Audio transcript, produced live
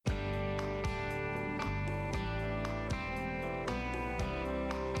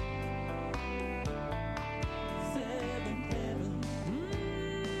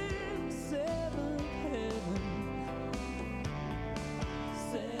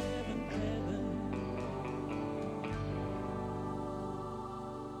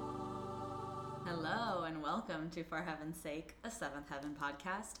welcome to For Heaven's Sake, a Seventh Heaven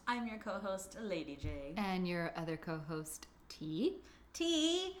podcast. I'm your co-host, Lady J. And your other co-host, T.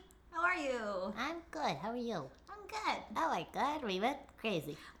 T, how are you? I'm good. How are you? I'm good. Oh my god, Reba.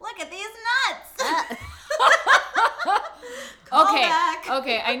 Crazy. Look at these nuts!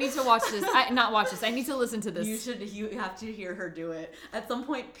 Okay, I need to watch this. I need to listen to this. You have to hear her do it. At some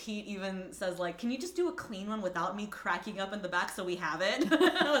point, Pete even says, like, can you just do a clean one without me cracking up in the back so we have it?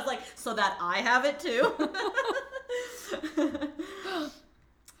 I was like, so that I have it too?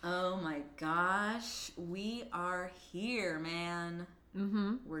 Oh my gosh. We are here, man.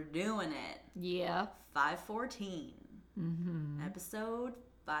 Mm-hmm. We're doing it. Yeah. 514. Mm-hmm. Episode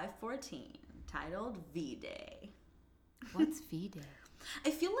 514, titled V-Day. What's V-Day?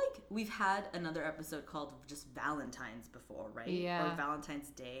 I feel like we've had another episode called just Valentine's before, right? Yeah. Or Valentine's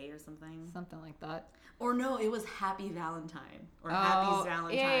Day or something. Something like that. Or no, it was Happy Valentine. Or Happy's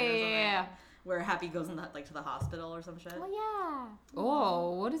Valentine or something. Yeah. Where Happy goes in to the hospital or some shit. Oh yeah.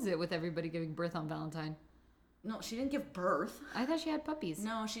 Oh, what is it with everybody giving birth on Valentine? No, she didn't give birth. I thought she had puppies.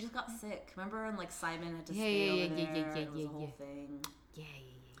 No, she just got sick. Remember when like Simon had to Yeah, stay yeah, over yeah, there? yeah, It was a whole thing. Yeah.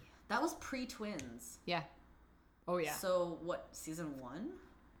 That was pre-twins. Yeah. Oh, yeah. So what, season 1?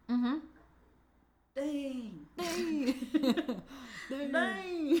 Mm-hmm. Dang.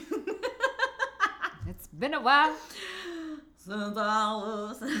 Dang. It's been a while. Since I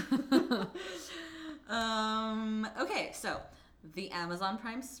was... Okay, so the Amazon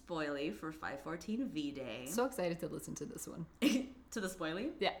Prime spoilie for 514 V-Day. So excited to listen to this one. To the spoilie?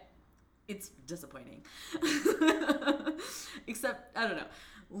 Yeah. It's disappointing. Except, I don't know.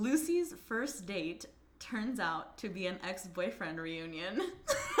 Lucy's first date turns out to be an ex-boyfriend reunion.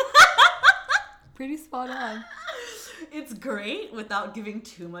 Pretty spot on. It's great without giving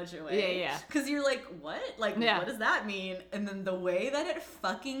too much away. Yeah. Because you're like, what? Like, Yeah. What does that mean? And then the way that it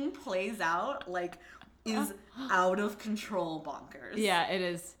fucking plays out, like, is out of control bonkers. Yeah, it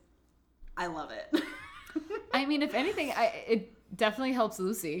is. I love it. I mean, if anything, it definitely helps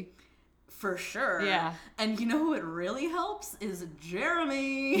Lucy. For sure. Yeah. And you know who it really helps is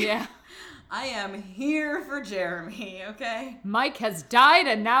Jeremy. Yeah. I am here for Jeremy, okay? Mike has died,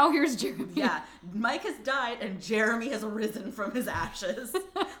 and now here's Jeremy. Yeah, Mike has died, and Jeremy has risen from his ashes.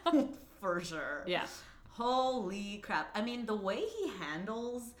 For sure. Yeah. Holy crap. I mean, the way he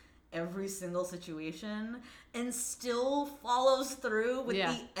handles every single situation and still follows through with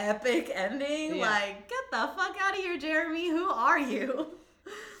Yeah. the epic ending. Yeah. Like, get the fuck out of here, Jeremy. Who are you?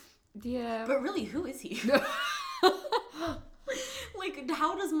 Yeah. But really, who is he? Like,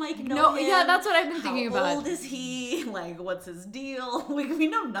 how does Mike know No, him? yeah, that's what I've been thinking about. How old is he? Like, what's his deal? Like, we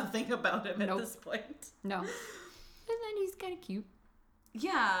know nothing about him Nope. at this point. No. And then he's kind of cute.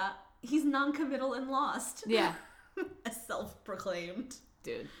 Yeah, he's non-committal and lost. Yeah. Self-proclaimed.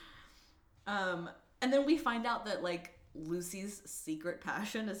 Dude. And then we find out that, like, Lucy's secret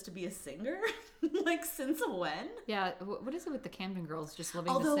passion is to be a singer. Like, since when? Yeah, what is it with the Camden girls just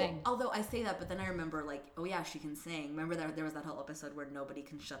loving to sing? Although I say that, but then I remember, like, oh yeah, she can sing. Remember there was that whole episode where nobody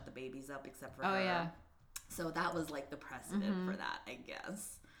can shut the babies up except for her. Oh, yeah. So that was, like, the precedent for that, I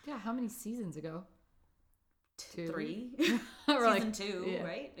guess. Yeah, how many seasons ago? 2? 3? Or Season like, 2, yeah.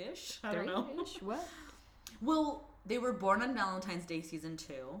 right? Ish? I don't know. 3-ish? What? Well, they were born on Valentine's Day, season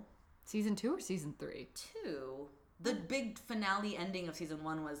 2. Season 2 or season 3? 2. The big finale ending of season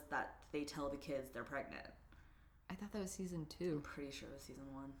 1 was that they tell the kids they're pregnant. I thought that was season I'm 2. pretty sure it was season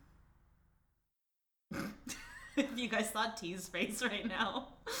 1. If you guys saw T's face right now,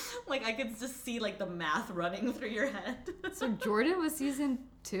 like, I could just see, like, the math running through your head. So Jordan was season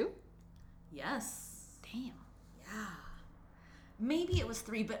 2? Yes. Damn. Yeah. Maybe it was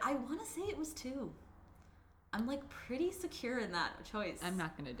 3, but I want to say it was 2. I'm, like, pretty secure in that choice. I'm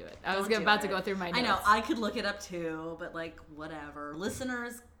not going to do it. I was Don't do about it. to go through my notes. I know, I could look it up too, but, like, whatever.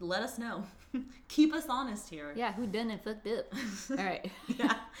 Listeners, let us know. Keep us honest here. Yeah, who done it fucked up? All right.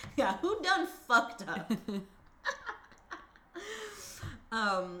 Yeah, who done fucked up?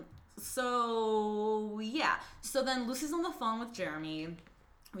 So then Lucy's on the phone with Jeremy.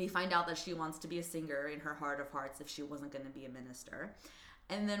 We find out that she wants to be a singer in her heart of hearts if she wasn't going to be a minister.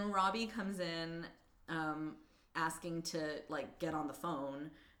 And then Robbie comes in asking to, like, get on the phone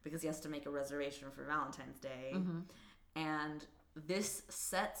because he has to make a reservation for Valentine's Day. Mm-hmm. And this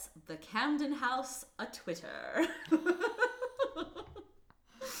sets the Camden house a Twitter.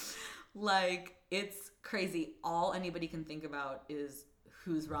 Like, it's crazy. All anybody can think about is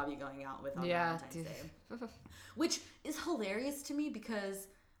who's Robbie going out with on Valentine's Day. Which is hilarious to me because,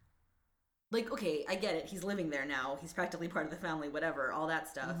 like, okay, I get it. He's living there now. He's practically part of the family, whatever, all that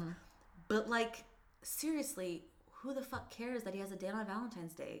stuff. Mm-hmm. But, like, seriously, who the fuck cares that he has a date on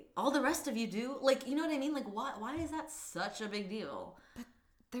Valentine's Day? All the rest of you do. Like, you know what I mean? Like, why is that such a big deal? But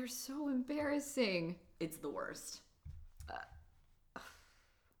they're so embarrassing. It's the worst.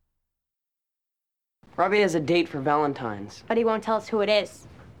 Robbie has a date for Valentine's. But he won't tell us who it is.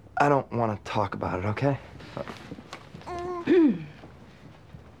 I don't want to talk about it, okay?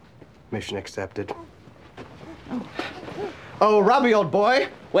 Mission accepted. Oh, Robbie, old boy,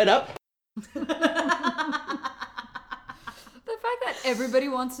 wait up. The fact that everybody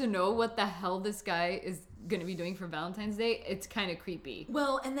wants to know what the hell this guy is gonna be doing for Valentine's Day, it's kind of creepy.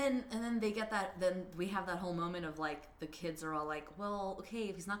 Well, and then they get that. Then we have that whole moment of like the kids are all like, "Well, okay,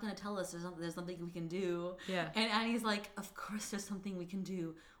 if he's not gonna tell us, there's something we can do." Yeah. And Annie's like, "Of course, there's something we can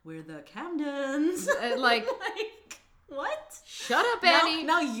do. We're the Camdens." Like, like what? shut up, Annie.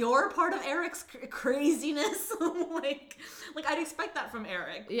 Now you're part of Eric's craziness. like I'd expect that from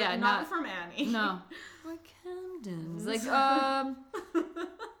Eric. But Yeah, not from Annie. No. We're Camdens. Like,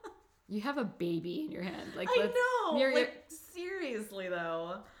 you have a baby in your hand. Like, I know. You're, Like, seriously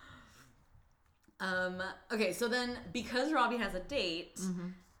though. Okay, so then because Robbie has a date,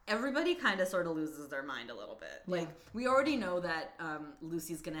 everybody kind of sort of loses their mind a little bit. Like, we already know that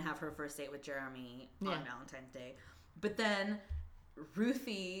Lucy's gonna have her first date with Jeremy on Valentine's Day, but then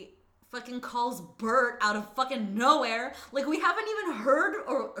Ruthie fucking calls Bert out of fucking nowhere. Like, we haven't even heard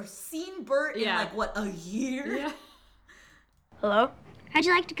or seen Bert in like what, a year? Yeah. Hello? How'd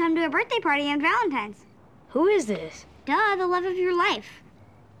you like to come to a birthday party on Valentine's? Who is this? Duh, the love of your life.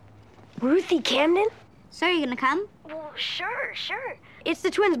 Ruthie Camden? So are you gonna come? Well, sure. It's the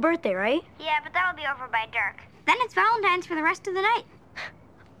twins' birthday, right? Yeah, but that'll be over by dark. Then it's Valentine's for the rest of the night.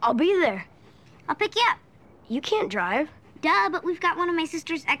 I'll be there. I'll pick you up. You can't drive. Duh, but we've got one of my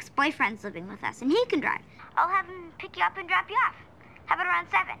sister's ex-boyfriends living with us, and he can drive. I'll have him pick you up and drop you off. How about around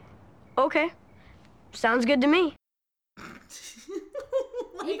 7? Okay. Sounds good to me.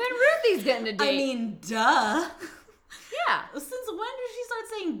 Even Ruthie's getting a date. I mean, duh. yeah. Since when did she start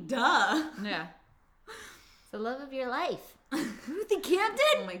saying duh? Yeah. It's the love of your life. Ruthie Camden?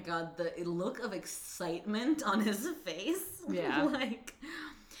 Oh my god, the look of excitement on his face. Yeah. Like,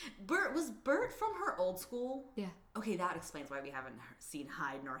 was Bert from her old school? Yeah. Okay, that explains why we haven't seen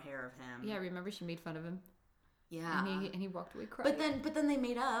hide nor hair of him. Yeah, remember she made fun of him? Yeah. And he walked away crying. But then they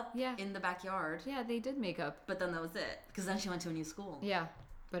made up Yeah. in the backyard. Yeah, they did make up. But then that was it. Because then she went to a new school. Yeah.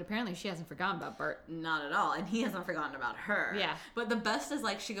 But apparently she hasn't forgotten about Bert. Not at all. And he hasn't forgotten about her. Yeah. But the best is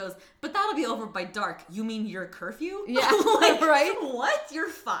like she goes, but that'll be over by dark. You mean your curfew? Yeah. Like, right? What? You're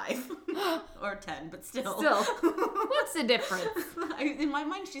 5. Or 10, but still. Still. What's the difference? In my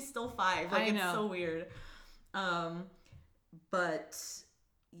mind, she's still 5. Like, I know. It's so weird. But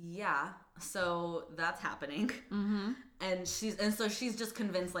yeah, so that's happening. Mm-hmm. And so she's just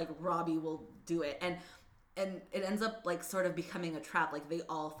convinced like Robbie will do it. And it ends up like sort of becoming a trap. Like they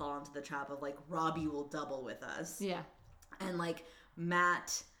all fall into the trap of like Robbie will double with us. Yeah. And like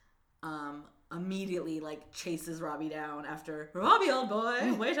Matt immediately like chases Robbie down after Robbie, old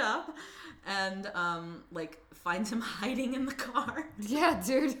boy, wait up, and like finds him hiding in the car. Yeah,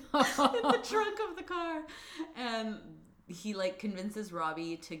 dude. In the trunk of the car. And he like convinces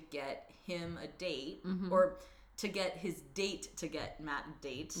Robbie to get him a date or to get his date to get Matt a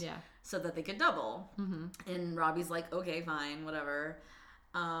date. Yeah. So that they could double. And Robbie's like, okay, fine, whatever.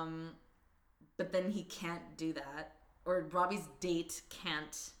 But then he can't do that. Or Robbie's date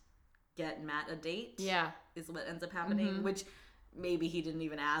can't get Matt a date. Yeah. Is what ends up happening. Which maybe he didn't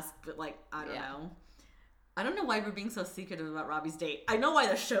even ask, but like, I don't know. I don't know why we're being so secretive about Robbie's date. I know why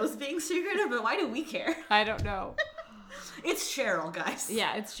the show's being secretive, but why do we care? I don't know. It's Cheryl, guys.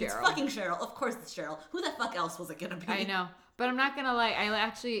 Yeah, it's Cheryl. It's fucking Cheryl. Of course it's Cheryl. Who the fuck else was it gonna be? I know. But I'm not gonna lie, I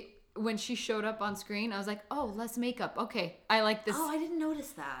actually, when she showed up on screen, I was like, oh, less makeup. Okay, I like this. Oh, I didn't notice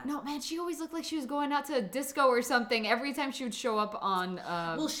that. No, man, she always looked like she was going out to a disco or something every time she would show up on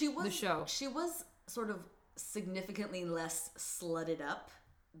the show. She was sort of significantly less slutted up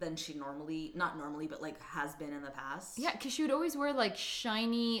than she not normally, but like has been in the past. Yeah, because she would always wear like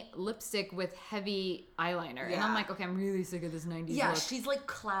shiny lipstick with heavy eyeliner. And I'm Yeah. like, okay, I'm really sick of this 90s Yeah, look. she's like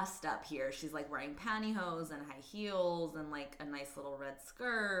classed up here. She's like wearing pantyhose and high heels and like a nice little red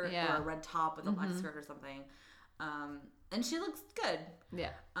skirt Yeah. or a red top with a black skirt or something. And she looks good.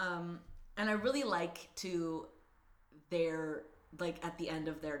 Yeah. And I really like their like at the end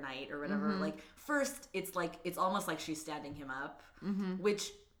of their night or whatever. Like first, it's almost like she's standing him up, which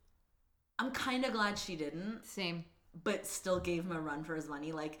I'm kind of glad she didn't. Same. But still gave him a run for his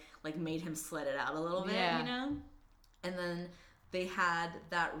money, like made him sweat it out a little bit, Yeah. you know? And then they had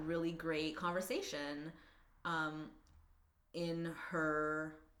that really great conversation in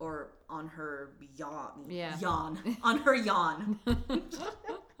her, or on her yawn. Yeah. Yawn. On her yawn.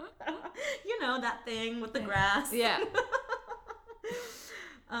 You know, that thing with the grass. Yeah.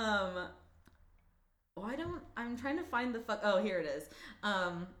 I'm trying to find oh, here it is.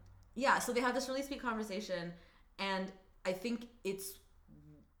 Yeah, so they have this really sweet conversation, and I think it's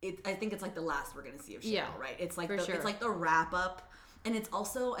like the last we're gonna see of Cheryl, Yeah, right? It's like for sure. it's like the wrap up, and it's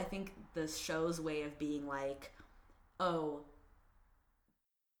also, I think, the show's way of being like, oh,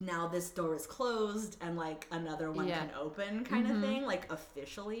 now this door is closed and like another one can open, kind of thing, like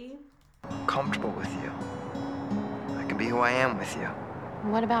officially. I'm comfortable with you. I can be who I am with you.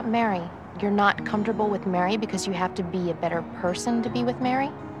 What about Mary? You're not comfortable with Mary because you have to be a better person to be with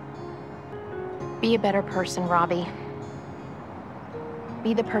Mary? Be a better person, Robbie.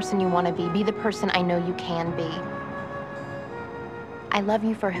 Be the person you want to be. Be the person I know you can be. I love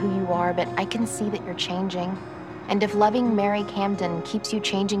you for who you are, but I can see that you're changing. And if loving Mary Camden keeps you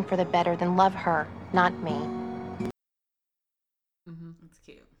changing for the better, then love her, not me. It's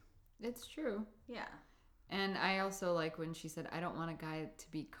cute. It's true. Yeah. And I also like when she said, I don't want a guy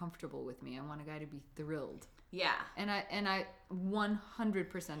to be comfortable with me. I want a guy to be thrilled. Yeah. And I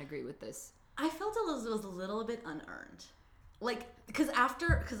 100% agree with this. I felt it was a little bit unearned. Like, because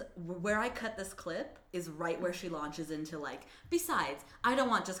where I cut this clip is right where she launches into, like, besides, I don't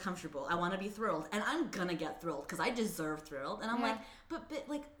want just comfortable. I want to be thrilled. And I'm gonna get thrilled because I deserve thrilled. And I'm like, but,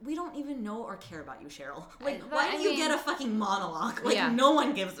 like, we don't even know or care about you, Cheryl. Like, why do you get a fucking monologue? Like, no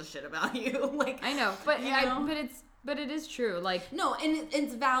one gives a shit about you. Like, I know, but but it is true. Like, no, and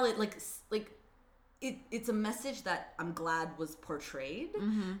it's valid. Like it's a message that I'm glad was portrayed.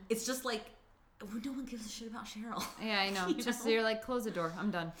 It's just like, no one gives a shit about Cheryl. yeah, I know. Just you're like, close the door.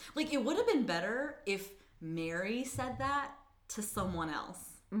 I'm done. Like, it would have been better if Mary said that to someone else.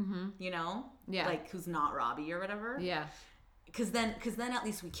 You know? Yeah. Like, who's not Robbie or whatever. Yeah. Because then at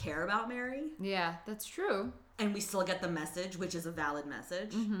least we care about Mary. Yeah, that's true. And we still get the message, which is a valid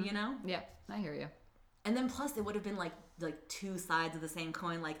message, you know? Yeah, I hear you. And then plus it would have been like two sides of the same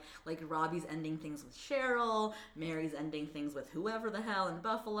coin, like Robbie's ending things with Cheryl, Mary's ending things with whoever the hell in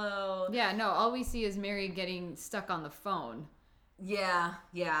Buffalo. Yeah, no, all we see is Mary getting stuck on the phone. Yeah.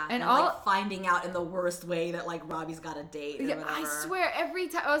 And like finding out in the worst way that like Robbie's got a date or whatever. I swear every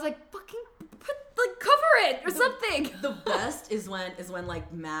time I was like, fucking cover it or something. The best is when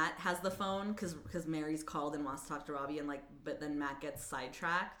like Matt has the phone because Mary's called and wants to talk to Robbie, and like, but then Matt gets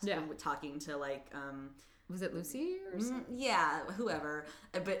sidetracked. Yeah. With talking to like was it Lucy or something? Yeah, whoever.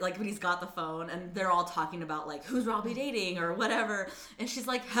 But like when he's got the phone and they're all talking about like who's Robbie dating or whatever, and she's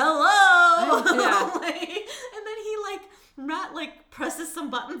like, hello. Yeah. Like, and then he like Matt like presses some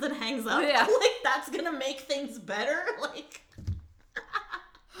buttons and hangs up. Yeah. Like that's gonna make things better. Like.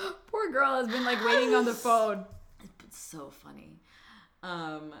 Poor girl has been like waiting on the phone. It's so funny.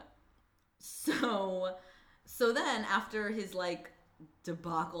 So then after his like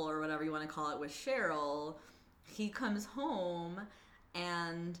debacle or whatever you want to call it with Cheryl, he comes home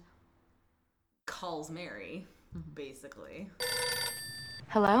and calls Mary, basically.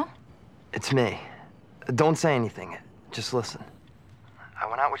 Hello? It's me. Don't say anything. Just listen. I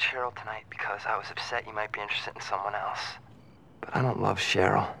went out with Cheryl tonight because I was upset you might be interested in someone else. But I don't love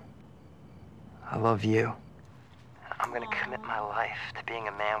Cheryl. I love you. I'm gonna commit my life to being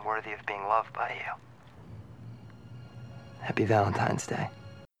a man worthy of being loved by you. Happy Valentine's Day.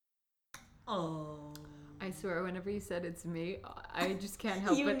 Oh. I swear, whenever you said it's me, I just can't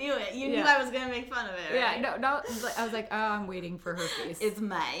help You but... knew it. You knew I was going to make fun of it, right? Yeah, no, I was like, oh, I'm waiting for her face. It's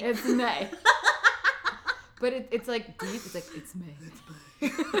May. It's May. But it's like deep. It's like, it's May. It's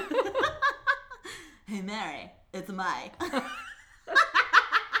May. Hey, Mary. It's May.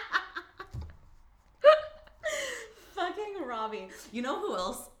 Fucking Robbie. You know who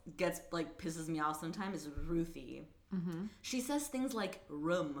else gets, like, pisses me off sometimes? Is Ruthie. Mm-hmm. She says things like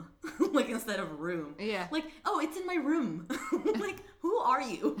room, like instead of room. Yeah. Like, oh, it's in my room. Like, who are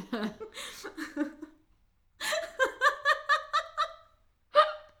you?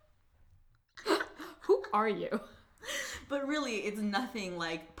 Who are you? But really, it's nothing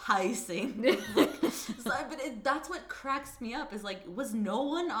like picing. That's what cracks me up is like, was no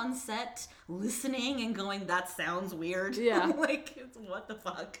one on set listening and going, that sounds weird? Yeah. Like, it's, what the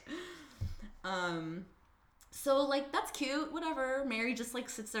fuck? So, like, that's cute, whatever. Mary just, like,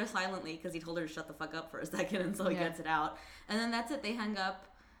 sits there silently because he told her to shut the fuck up for a second until he gets it out. And then that's it. They hang up,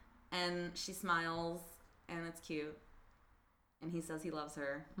 and she smiles, and it's cute. And he says he loves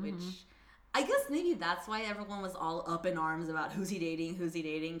her, which I guess maybe that's why everyone was all up in arms about who's he dating,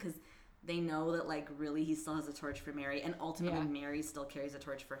 because they know that, like, really he still has a torch for Mary, and ultimately Mary still carries a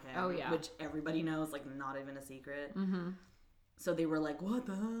torch for him, which everybody knows, like, not even a secret. So they were like, what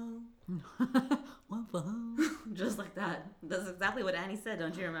the hell? What the hell? Just like that. That's exactly what Annie said,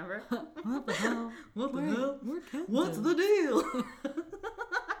 don't you remember? What the hell? What the hell? We're What's the deal?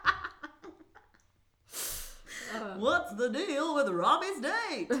 What's the deal with Robbie's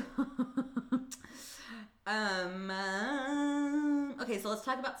date? Okay, so let's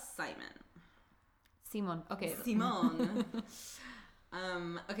talk about Simon. Simon. Okay. Simon.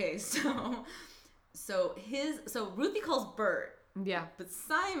 Okay, so Ruthie calls Bert, Yeah. but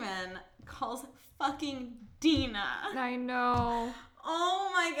Simon calls fucking Dina. I know. Oh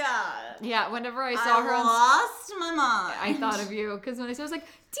my god. Yeah, whenever I saw her on lost my mind. I thought of you because when I saw, I was like,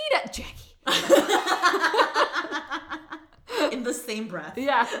 Dina, Jackie. In the same breath.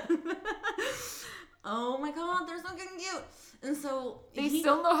 Yeah. Oh my god, they're so cute. And so They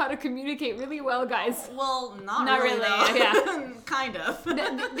still know how to communicate really well, guys. Well, not really, though. yeah. Kind of.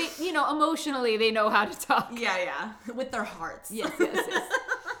 They, emotionally, they know how to talk. Yeah. With their hearts. Yes.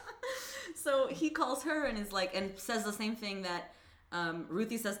 So he calls her and is like, and says the same thing that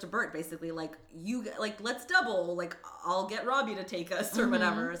Ruthie says to Bert, basically, like, let's double, like, I'll get Robbie to take us or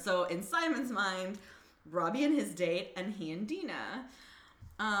whatever. So in Simon's mind, Robbie and his date and he and Dina.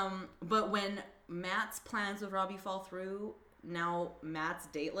 But when Matt's plans with Robbie fall through, now Matt's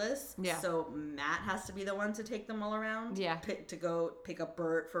dateless. Yeah. So Matt has to be the one to take them all around. Yeah. To go pick up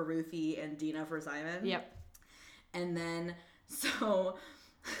Bert for Ruthie and Dina for Simon. Yep. And then, so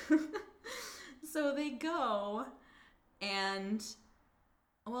they go and,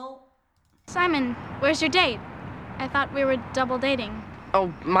 well... Simon, where's your date? I thought we were double dating.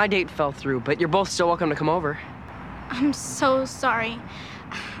 Oh, my date fell through, but you're both still welcome to come over. I'm so sorry.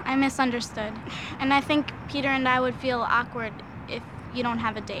 I misunderstood. And I think Peter and I would feel awkward if you don't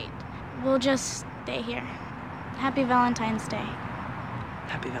have a date. We'll just stay here. Happy Valentine's Day.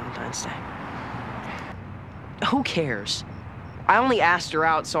 Happy Valentine's Day. Who cares? I only asked her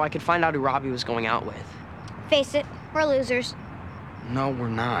out so I could find out who Robbie was going out with. Face it, we're losers. No, we're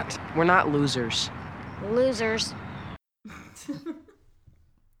not. We're not losers. Losers.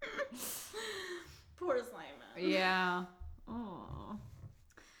 Poor Simon. Yeah. Oh.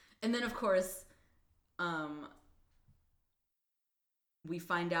 And then, of course, we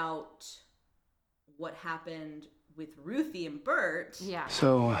find out what happened with Ruthie and Bert. Yeah.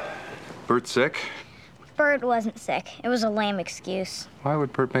 So, Bert's sick? Bert wasn't sick. It was a lame excuse. Why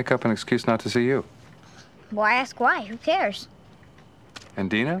would Bert make up an excuse not to see you? Why ask why? Who cares?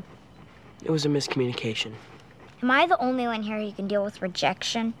 And Dina? It was a miscommunication. Am I the only one here who can deal with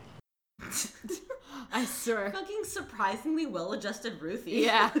rejection? I swear. Fucking surprisingly well-adjusted Ruthie.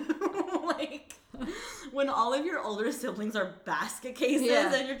 Yeah. Like, when all of your older siblings are basket cases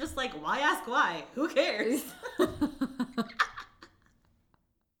Yeah. and you're just like, why ask why? Who cares?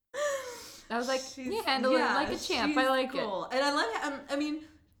 I was like, you handle it like a champ. I like it. And I like,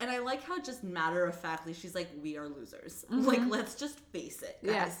 and I like how just matter-of-factly she's like, we are losers. Like, let's just face it,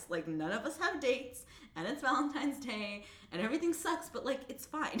 guys. Yeah. Like, none of us have dates, and it's Valentine's Day, and everything sucks, but, like, it's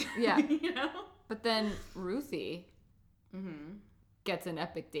fine. Yeah. You know? But then Ruthie gets an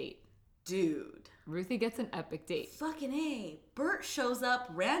epic date. Dude. Ruthie gets an epic date. Fucking A. Bert shows up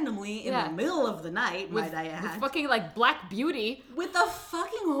randomly in Yeah. the middle of the night, With, might I add. with fucking, like, Black Beauty. With a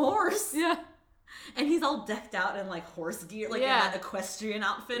fucking horse. Yeah. And he's all decked out in, like, horse gear, like Yeah. in that equestrian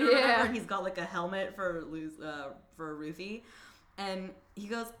outfit or Yeah. whatever. And he's got, like, a helmet for Ruthie. And he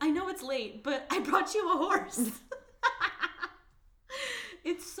goes, I know it's late, but I brought you a horse.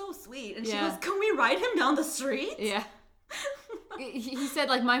 It's so sweet. And she Yeah. goes, can we ride him down the street? Yeah. He said,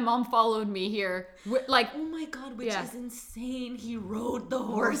 like, my mom followed me here. Like, Oh my god, which Yeah. is insane. He rode the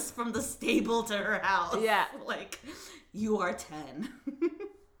horse from the stable to her house. Yeah. Like, you are 10.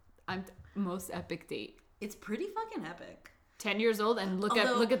 most epic date. It's pretty fucking epic. 10 years old, and look at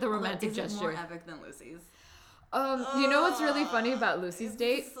the romantic is it gesture. more epic than Lucy's? You know what's really funny about Lucy's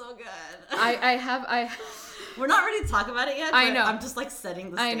date? So good. I We're not ready to talk about it yet. I but know. I'm just like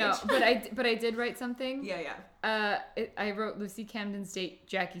setting the stage. I know, but I did write something. Yeah. I wrote Lucy Camden's date,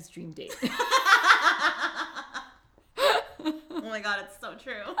 Jackie's dream date. Oh my god, it's so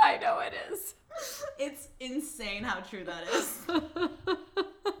true. I know it is. It's insane how true that is. Oh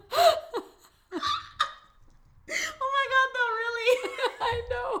my god, though, really? I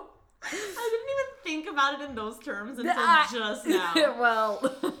know. I didn't even think about it in those terms until just now.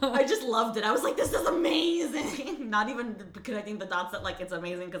 Well, I just loved it. I was like, this is amazing. Not even connecting the dots that, like, it's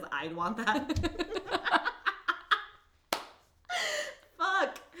amazing because I'd want that.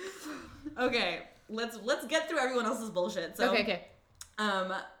 Fuck. Okay, let's get through everyone else's bullshit. So, okay.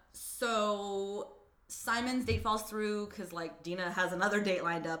 So Simon's date falls through because like Dina has another date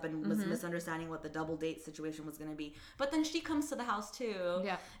lined up and was misunderstanding what the double date situation was going to be. But then she comes to the house too.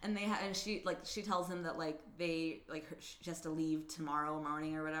 Yeah. And she tells him that like she has to leave tomorrow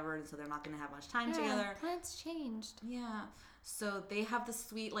morning or whatever, and so they're not going to have much time together. Plans changed. Yeah. So they have this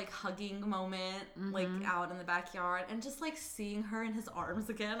sweet like hugging moment like out in the backyard, and just like seeing her in his arms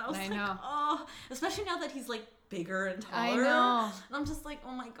again. I was oh, especially now that he's like bigger and taller. I know. And I'm just like,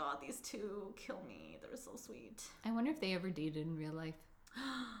 oh my god, these two kill me. They're so sweet. I wonder if they ever dated in real life.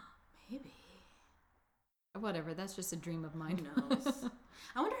 Maybe. Whatever, that's just a dream of mine. Who knows?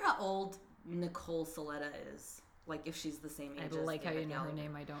 I wonder how old Nicole Soletta is. Like if she's the same age. I as like how David you know her Gallagher.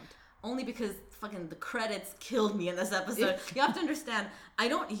 name. I don't. Only because fucking the credits killed me in this episode. You have to understand, I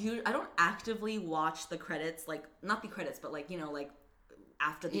don't actively watch the credits, like not the credits, but like, you know, like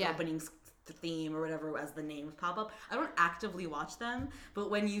after the opening theme or whatever as the names pop up. I don't actively watch them,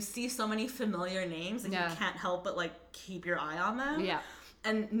 but when you see so many familiar names and you can't help but like keep your eye on them. Yeah.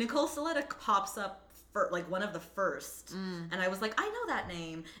 And Nicole Soletta pops up for like one of the first, and I was like, I know that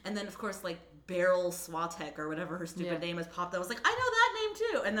name. And then of course like Beryl Swatek or whatever her stupid name has popped up. I was like, I know that name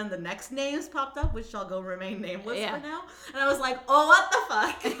too. And then the next names popped up, which shall go remain nameless for now. And I was like, oh, what the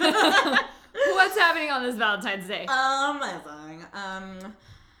fuck? What's happening on this Valentine's Day?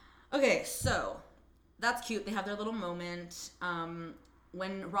 Okay, so that's cute. They have their little moment.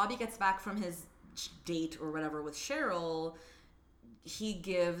 When Robbie gets back from his date or whatever with Cheryl, he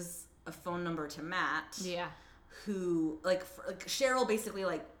gives a phone number to Matt. Yeah. Who Cheryl basically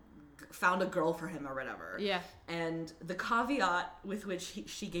like found a girl for him or whatever. Yeah. And the caveat with which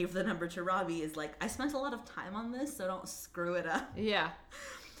she gave the number to Robbie is like, I spent a lot of time on this, so don't screw it up. Yeah.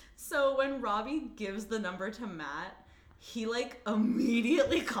 So when Robbie gives the number to Matt, he like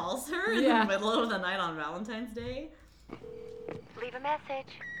immediately calls her in the middle of the night on Valentine's Day. Leave a message.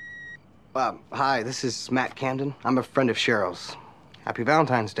 Hi, this is Matt Camden. I'm a friend of Cheryl's. Happy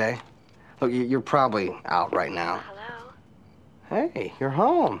Valentine's Day. Look, you're probably out right now. Hello? Hey, you're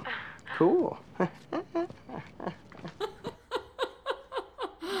home. Cool. Like,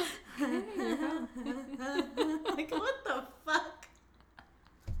 what the fuck?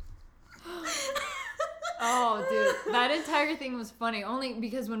 Oh, dude, that entire thing was funny. Only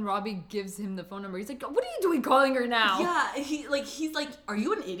because when Robbie gives him the phone number, he's like, "What are you doing calling her now?" Yeah, he's like, "Are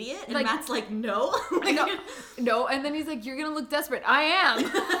you an idiot?" And like, Matt's like, "No." No. And then he's like, "You're gonna look desperate." I am.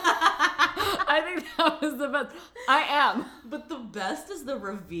 I think that was the best. I am. But the best is the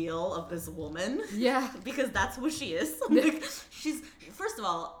reveal of this woman. Yeah. Because that's who she is. Like, she's, first of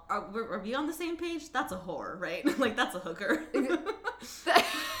all, are we on the same page? That's a whore, right? Like, that's a hooker.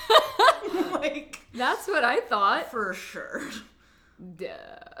 Like, that's what I thought. For sure. Duh.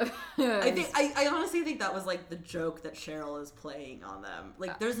 I honestly think that was like the joke that Cheryl is playing on them.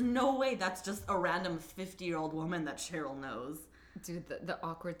 Like, there's no way that's just a random 50-year-old woman that Cheryl knows. Dude, the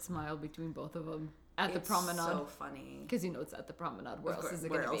awkward smile between both of them at the promenade. It's so funny. Because you know it's at the promenade. Where else is it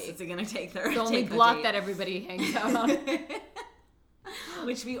going to be? Where else is it going to take their the only block that everybody hangs out on.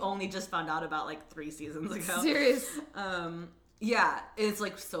 Which we only just found out about like 3 seasons ago. Serious. Yeah, it's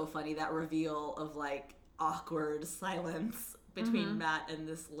like so funny, that reveal of like awkward silence between Matt and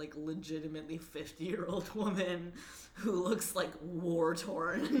this like legitimately 50-year-old woman who looks like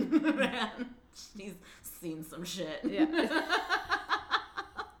war-torn. Man, she's seen some shit. Yeah.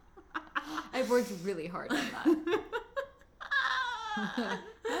 I've worked really hard on that.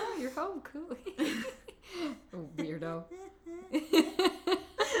 Oh, you're home, cool. Weirdo.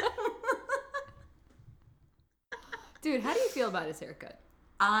 Dude, how do you feel about his haircut?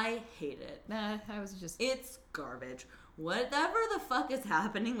 I hate it. Nah, I was just... It's garbage. Whatever the fuck is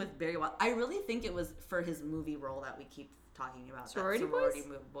happening with Barry White, I really think it was for his movie role that we keep talking about. Sorority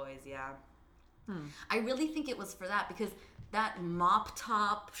Boys, yeah. I really think it was for that, because that mop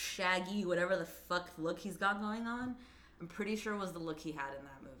top, shaggy, whatever the fuck look he's got going on, I'm pretty sure was the look he had in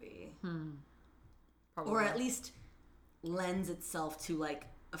that movie. Probably. Or at least lends itself to like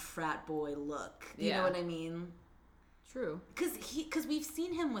a frat boy look. You know what I mean? True. Because we've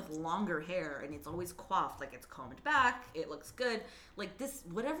seen him with longer hair and it's always coiffed, like it's combed back, it looks good. Like this,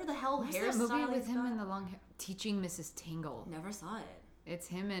 whatever the hell hairstyle. What's that movie with him in the long hair? Teaching Mrs. Tingle. Never saw it. It's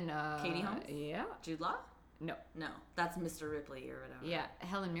him and Katie Holmes? Yeah. Jude Law? No, that's Mr. Ripley or whatever. Yeah,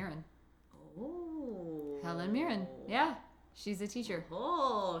 Helen Mirren. Oh. Helen Mirren. Yeah, she's a teacher.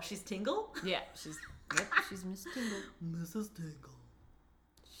 Oh, she's Tingle? Yeah, she's Miss Tingle. Mrs. Tingle.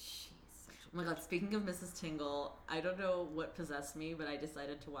 Oh my god, speaking of Mrs. Tingle, I don't know what possessed me, but I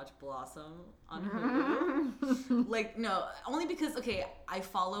decided to watch Blossom on Hulu. Like, no, only because, okay, I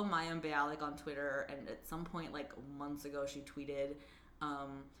follow Mayim Bialik on Twitter, and at some point, like, months ago, she tweeted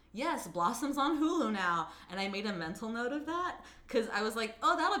Yes, Blossom's on Hulu now, and I made a mental note of that because I was like,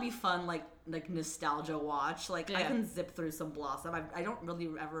 oh, that'll be fun, like nostalgia watch. Like I can zip through some Blossom. I don't really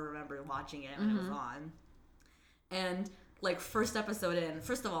ever remember watching it when it was on. And like first episode in,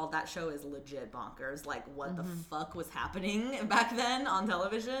 first of all, that show is legit bonkers. Like what the fuck was happening back then on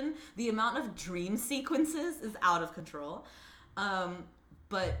television? The amount of dream sequences is out of control.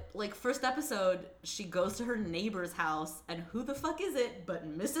 But, like, first episode, she goes to her neighbor's house, and who the fuck is it but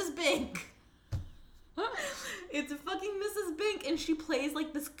Mrs. Bink? It's fucking Mrs. Bink, and she plays,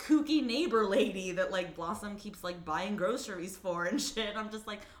 like, this kooky neighbor lady that, like, Blossom keeps, like, buying groceries for and shit. I'm just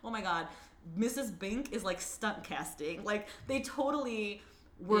like, oh my god, Mrs. Bink is, like, stunt casting. Like, they totally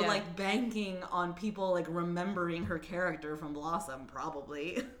were, like, banking on people, like, remembering her character from Blossom,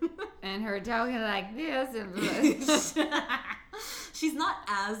 probably. And her talking like this. She's not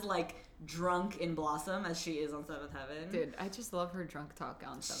as, like, drunk in Blossom as she is on Seventh Heaven. Dude, I just love her drunk talk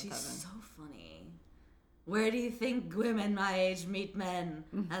on Seventh Heaven. She's so funny. Where do you think women my age meet men?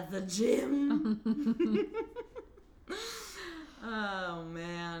 At the gym? Oh,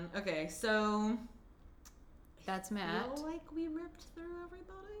 man. Okay, so... That's I Matt. feel like we ripped through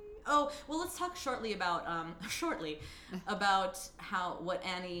everybody. Oh, well, let's talk shortly about what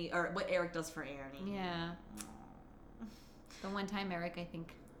Eric does for Annie. Yeah. The one time Eric, I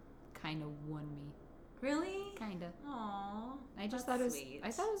think, kind of won me. Really? Kind of. Aww. I thought it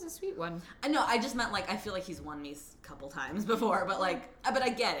was a sweet one. I know. I just meant like I feel like he's won me a couple times before, but I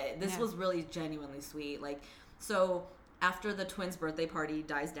get it. This was really genuinely sweet. Like, so after the twins' birthday party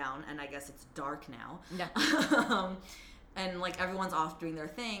dies down, and I guess it's dark now. Yeah. And like everyone's off doing their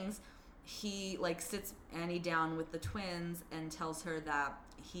things, he like sits Annie down with the twins and tells her that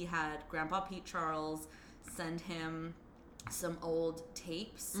he had Grandpa Pete Charles send him some old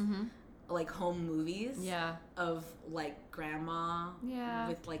tapes, like home movies, of like grandma,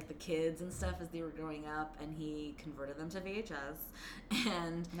 with like the kids and stuff as they were growing up, and he converted them to VHS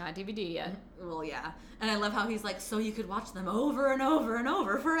and not DVD yet. Well, yeah, and I love how he's like, so you could watch them over and over and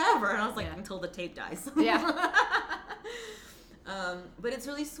over forever, and I was like, until the tape dies. Yeah. But it's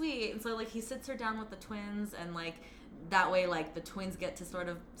really sweet, and so like he sits her down with the twins, and like that way, like the twins get to sort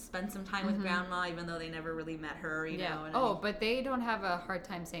of spend some time with grandma, even though they never really met her, you know. And but they don't have a hard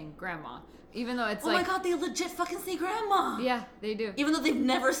time saying grandma, even though it's oh my god, they legit fucking say grandma. Yeah, they do. Even though they've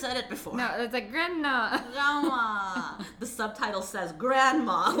never said it before. No, it's like grandma. Grandma. The subtitle says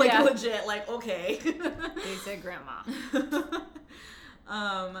grandma, like legit, like okay. They say grandma.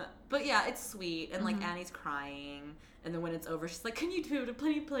 But yeah, it's sweet, and like Annie's crying, and then when it's over, she's like, "Can you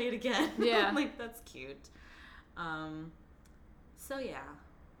play it again?" Yeah, like that's cute. So yeah.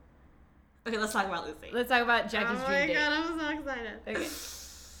 Okay, let's talk about Lucy. Let's talk about Jackie's dream date. Oh my god, I'm so excited. Okay.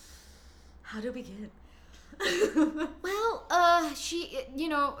 How do we begin? Well,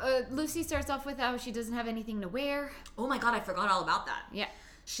 Lucy starts off with how she doesn't have anything to wear. Oh my god, I forgot all about that. Yeah.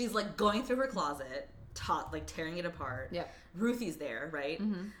 She's like going through her closet, like tearing it apart. Yeah. Ruthie's there, right?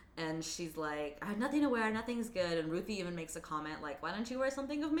 And she's like, I have nothing to wear, nothing's good. And Ruthie even makes a comment like, why don't you wear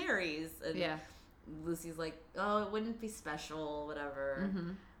something of Mary's? And Lucy's like, oh, it wouldn't be special, whatever.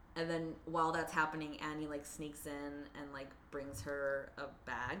 And then while that's happening, Annie like sneaks in and like brings her a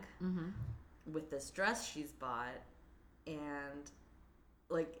bag with this dress she's bought, and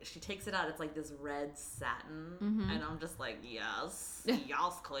like she takes it out. It's like this red satin, and I'm just like, yes,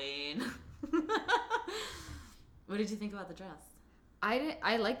 yes, queen. What did you think about the dress?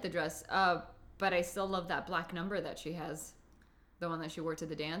 I like the dress, but I still love that black number that she has, the one that she wore to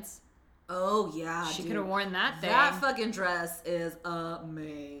the dance. Oh yeah, she could have worn that thing. That fucking dress is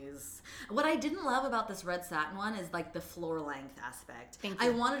amaze. What I didn't love about this red satin one is like the floor length aspect. Thank you.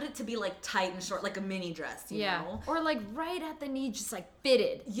 I wanted it to be like tight and short, like a mini dress, you know? Or like right at the knee, just like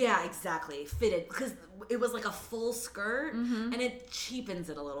fitted. Yeah, exactly, fitted, because it was like a full skirt, and it cheapens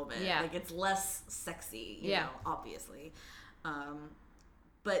it a little bit. Yeah, like it's less sexy, you know, obviously.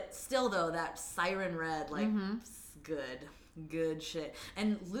 But still, though, that siren red, like, good shit.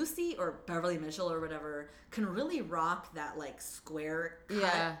 And Lucy or Beverly Mitchell or whatever can really rock that like square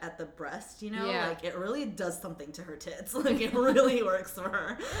cut at the breast, you know? Like it really does something to her tits. Like it really works for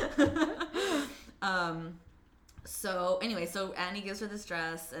her. So anyway, so Annie gives her this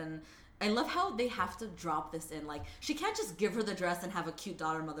dress, and I love how they have to drop this in. Like, she can't just give her the dress and have a cute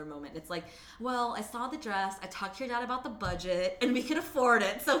daughter-mother moment. It's like, well, I saw the dress, I talked to your dad about the budget, and we can afford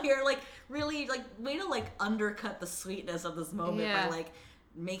it. So you're, like, really, like, way to, like, undercut the sweetness of this moment by, like,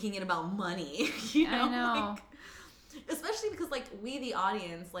 making it about money. You know? I know. Like, especially because, like, we, the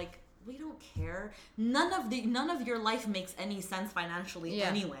audience, like, we don't care. None of your life makes any sense financially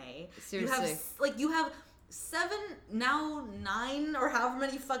anyway. Seriously. You have 7, now 9, or however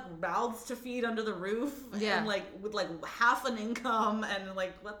many mouths to feed under the roof. Yeah. And like with like half an income and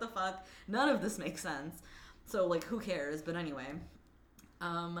like what the fuck? None of this makes sense. So like who cares? But anyway.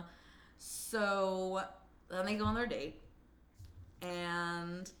 So then they go on their date.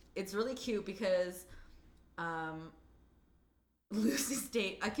 And it's really cute because Lucy's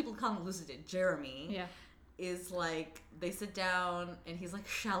date, I keep calling him Lucy's date, Jeremy. Yeah. Is like, they sit down and he's like,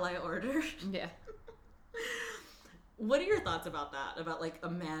 shall I order? Yeah. What are your thoughts about that? About like a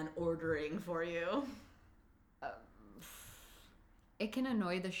man ordering for you? It can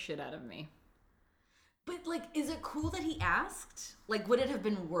annoy the shit out of me. But like, is it cool that he asked? Like, would it have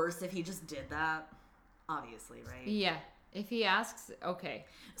been worse if he just did that? Obviously, right? Yeah. If he asks, okay.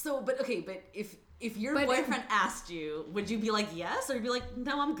 So, but if your boyfriend asked you, would you be like yes, or you'd be like,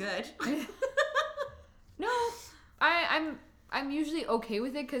 no, I'm good? No, I'm usually okay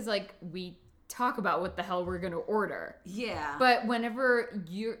with it because like we talk about what the hell we're gonna order. Yeah. But whenever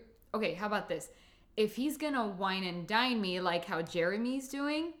you're okay, how about this? If he's gonna wine and dine me like how Jeremy's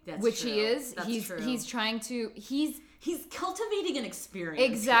doing, which true. he is, That's he's true. he's trying to he's cultivating an experience.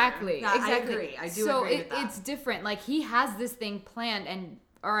 Exactly. Here. Exactly. I agree. I do so agree with that. It's different. Like he has this thing planned, and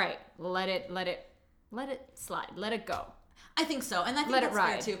all right, let it slide, let it go. I think so, and I think Let it that's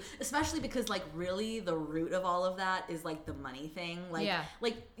ride. fair too. Especially because, like, really, the root of all of that is like the money thing. Like, Yeah.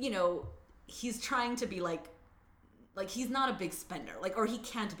 like you know, he's trying to be like he's not a big spender, like, or he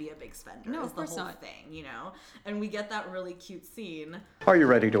can't be a big spender. No, is of course the whole not. thing, you know. And we get that really cute scene. Are you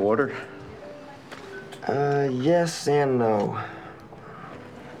ready to order? Yes and no.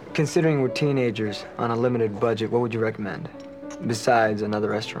 Considering we're teenagers on a limited budget, what would you recommend? Besides another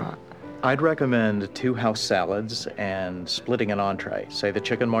restaurant? I'd recommend 2 house salads and splitting an entree. Say the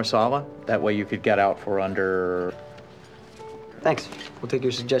chicken marsala. That way you could get out for under... Thanks. We'll take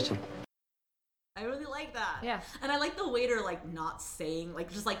your suggestion. I really like that. Yeah. And I like the waiter, like, not saying,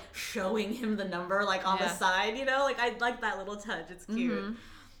 like, just, like, showing him the number, like, on the Yeah. side, you know? Like, I like that little touch. It's cute.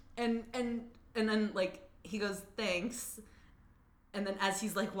 Mm-hmm. And then, like, he goes, thanks. And then as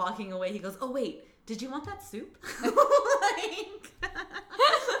he's, like, walking away, he goes, oh, wait, did you want that soup?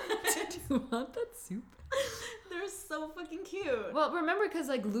 Did you want that soup? They're so fucking cute. Well, remember, because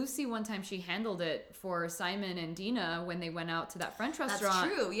like Lucy one time she handled it for Simon and Dina when they went out to that French restaurant.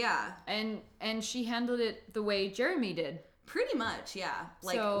 That's true, yeah. And she handled it the way Jeremy did. Pretty much, yeah.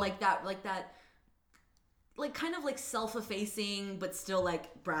 Like So- like that like kind of like self-effacing but still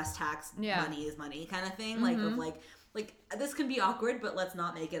like brass tacks, Yeah. money is money kind of thing. Like of like this can be awkward, but let's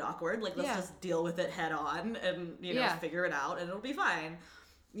not make it awkward. Like let's Yeah. just deal with it head on and you know Yeah. figure it out and it'll be fine.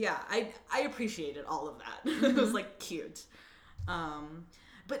 Yeah, I appreciated all of that. It was like cute.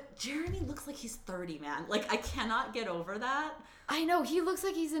 But Jeremy looks like he's 30, man. Like I cannot get over that. I know, he looks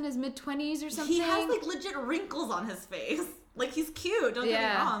like he's in his mid-20s or something. He has like legit wrinkles on his face. Like he's cute, don't get me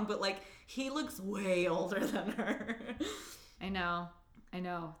Yeah. wrong, but like he looks way older than her. I know.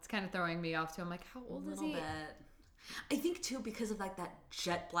 It's kind of throwing me off too. I'm like, how old is he? Bit. I think too because of like that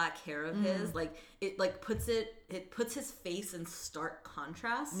jet black hair of his, like it like puts his face in stark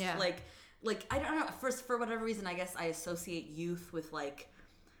contrast. Yeah. Like I don't know. First, for whatever reason, I guess I associate youth with like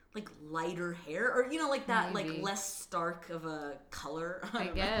lighter hair, or you know, like that, Maybe. like less stark of a color. I don't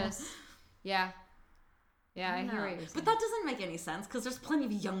know. guess. Yeah. Yeah, I No. hear what you're saying. But that doesn't make any sense because there's plenty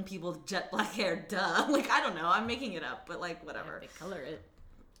of young people with jet black hair. Duh. Like I don't know. I'm making it up, but like whatever. If they color it.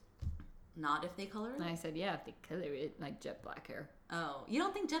 Not if they color it. And I said, yeah, if they color it like jet black hair. Oh, you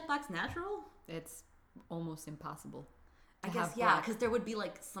don't think jet black's natural? It's almost impossible. I to guess have yeah, black. because there would be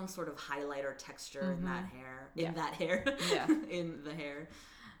like some sort of highlighter texture in that hair. In Yeah. that hair. Yeah. In the hair.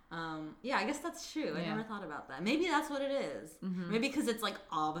 Yeah, I guess that's true. I Yeah. never thought about that. Maybe that's what it is. Maybe because it's like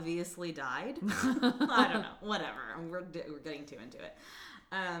obviously dyed. I don't know. Whatever. We're getting too into it.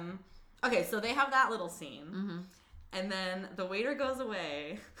 Okay, so they have that little scene, and then the waiter goes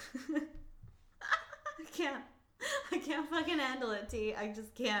away. I can't fucking handle it, T. I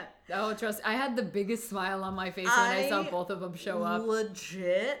just can't. Oh, trust. I had the biggest smile on my face when I saw both of them show up.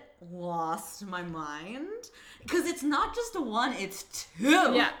 Legit lost my mind because it's not just a one, it's 2.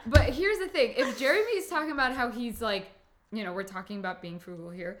 Yeah, but here's the thing. If Jeremy's talking about how he's like, you know, we're talking about being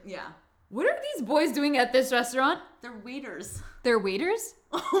frugal here. Yeah. What are these boys doing at this restaurant? They're waiters. They're waiters?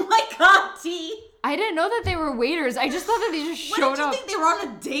 Oh my god, T. I didn't know that they were waiters. I just thought that they just What showed did you up. think they were on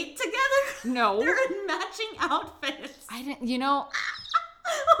a date together? No. They're in matching outfits. I didn't, you know,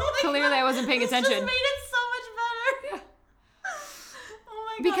 Oh my Clearly God. I wasn't paying This attention. just made it so much better.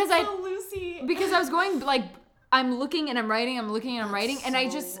 Oh my Because god, so Lucy. because I was going like, I'm looking and I'm writing, I'm looking and I'm writing, and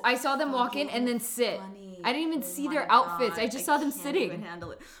so I saw them walk in and then sit. Funny. I didn't even Oh see my their outfits. I God, just saw them can't sitting. even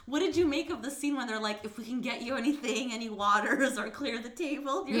handle it. What did you make of the scene when they're like, if we can get you anything, any waters or clear the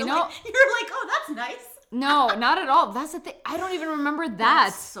table? You're like, oh, that's nice. No, not at all. That's the thing. I don't even remember that.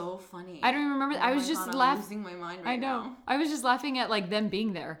 That's so funny. I don't even remember. Oh I was my just God, I'm laughing. losing my mind right I know. now. I was just laughing at like them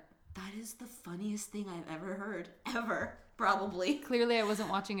being there. That is the funniest thing I've ever heard. Ever. Probably. Clearly, I wasn't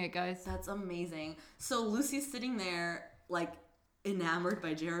watching it, guys. That's amazing. So Lucy's sitting there, like, enamored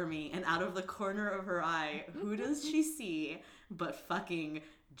by Jeremy, and out of the corner of her eye, who does she see but fucking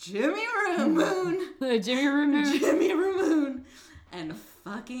Jimmy Ramoon? Jimmy Ramoon. Jimmy Ramoon. And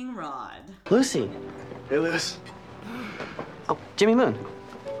fucking Rod. Lucy. Hey, Lewis. Oh, Jimmy Moon.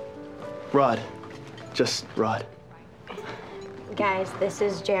 Rod. Just Rod. Guys, this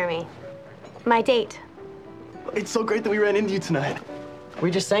is Jeremy. My date. It's so great that we ran into you tonight. We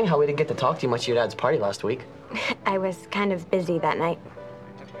were just saying how we didn't get to talk to you much at your dad's party last week. I was kind of busy that night.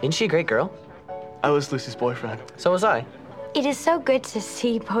 Isn't she a great girl? I was Lucy's boyfriend. So was I. It is so good to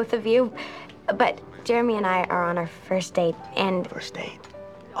see both of you, but Jeremy and I are on our first date, and... First date?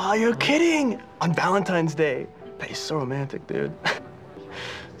 Oh, you're kidding! On Valentine's Day. That is so romantic, dude. So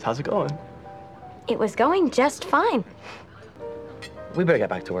how's it going? It was going just fine. We better get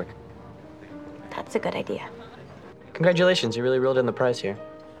back to work. That's a good idea. Congratulations, you really reeled in the prize here.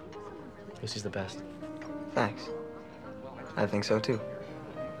 Lucy's the best. Thanks. I think so too.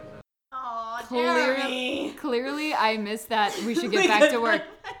 Aw, Clearly, I missed that. We should get back to work.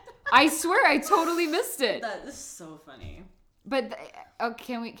 I swear, I totally missed it. That is so funny. But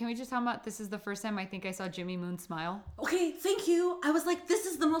can we just talk about this is the first time I think I saw Jimmy Moon smile? Okay, thank you. I was like, this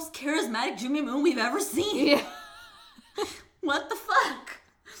is the most charismatic Jimmy Moon we've ever seen. Yeah. What the fuck?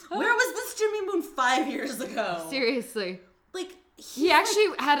 Where was this Jimmy Moon 5 years ago? Seriously. Like, he actually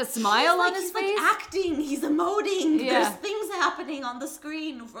had a smile on his he's face. Like acting. He's emoting. Yeah. There's things happening on the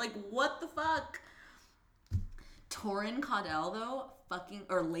screen. Like, what the fuck? Torrin Caudell, though, fucking,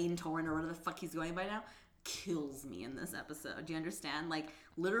 or Lane Torrin, or whatever the fuck he's going by now, kills me in this episode. Do you understand? Like,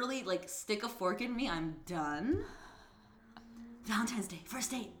 literally, like, stick a fork in me, I'm done. Valentine's Day,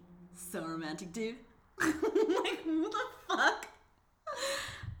 first date. So romantic, dude. Like, who the fuck?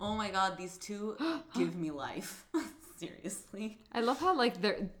 Oh my god, these two give me life. Seriously. I love how, like,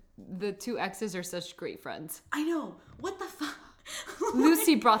 the two exes are such great friends. I know. What the fuck?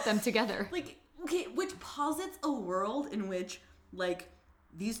 Lucy brought them together. Like, okay, which posits a world in which, like,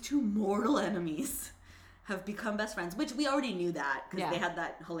 these two mortal enemies have become best friends, which we already knew that because they had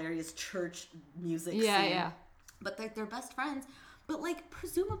that hilarious church music scene. Yeah. But they're best friends. But, like,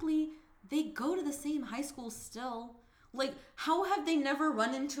 presumably, they go to the same high school still. Like, how have they never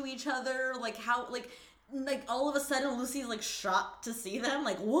run into each other? Like, how, like all of a sudden Lucy's, like, shocked to see them.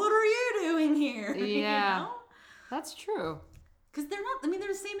 Like, what are you doing here? Yeah. You know? That's true. Because they're not, I mean, they're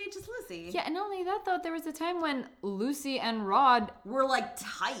the same age as Lucy. Yeah, and not only that, though, there was a time when Lucy and Rod were, like,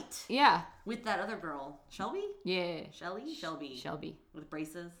 tight. Yeah. With that other girl. Shelby? Yeah. Shelby. With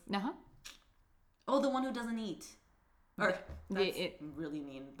braces? Uh-huh. Oh, the one who doesn't eat. Or, that's Yeah, really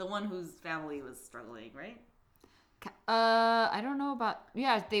mean. The one whose family was struggling, right? I don't know about,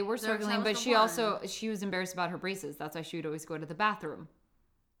 yeah, they were struggling, that but was the she was embarrassed about her braces. That's why she would always go to the bathroom.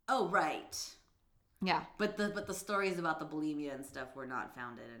 Oh, right. Yeah. But the stories about the bulimia and stuff were not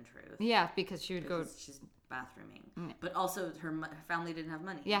founded in truth. Yeah, because she would She's bathrooming. But also her family didn't have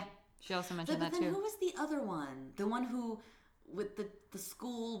money. Yeah, she also mentioned but that then too. who was the other one? The one who, with the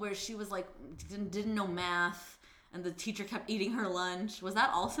school where she was like, didn't know math and the teacher kept eating her lunch. Was that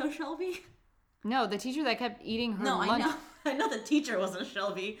also Shelby? No, the teacher that kept eating her lunch. No, I know the teacher wasn't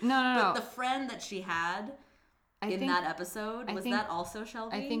Shelby. No. But the friend that she had that episode, that also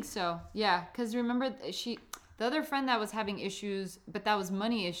Shelby? I think so. Yeah, because remember the other friend that was having issues, but that was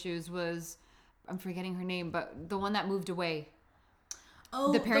money issues was, I'm forgetting her name, but the one that moved away.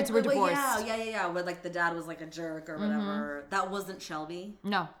 Oh, the parents were divorced. Yeah. Where like the dad was like a jerk or whatever. That wasn't Shelby?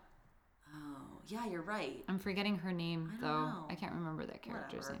 No. Oh, yeah, you're right. I'm forgetting her name though. know. I can't remember that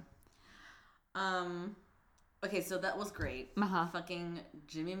character's name. Okay, so that was great. Fucking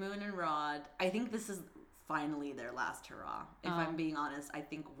Jimmy Moon and Rod. I think this is finally their last hurrah. If I'm being honest, I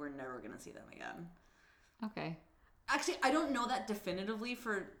think we're never gonna see them again. Okay. Actually, I don't know that definitively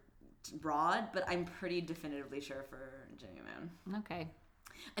for Rod, but I'm pretty definitively sure for Jimmy Moon. Okay.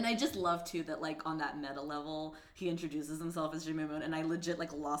 And I just love too that like on that meta level, he introduces himself as Jimmy Moon, and I legit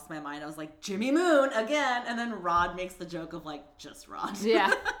like lost my mind. I was like, Jimmy Moon again, and then Rod makes the joke of like just Rod.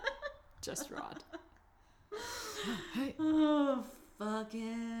 Yeah. Just Rod. Oh, fucking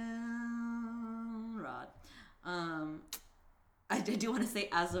Rod. I do want to say,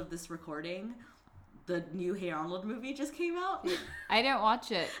 as of this recording, the new Hey Arnold movie just came out. I didn't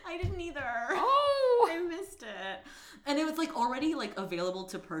watch it. I didn't either. Oh, I missed it. And it was like already like available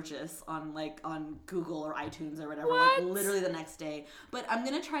to purchase on Google or iTunes or whatever, like literally the next day. But I'm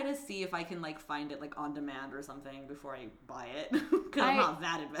gonna try to see if I can like find it like on demand or something before I buy it, because I'm not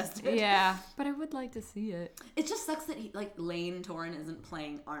that invested. Yeah, but I would like to see it. It just sucks that Lane Torren isn't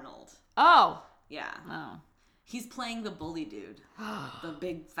playing Arnold. Oh. Yeah. Oh. He's playing the bully dude, the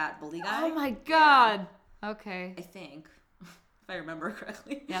big fat bully guy. Oh my god. Yeah. Okay. I think, if I remember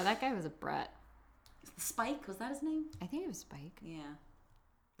correctly. Yeah, that guy was a brat. Spike, was that his name? I think it was Spike. Yeah.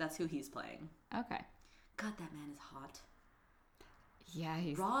 That's who he's playing. Okay. God, that man is hot. Yeah,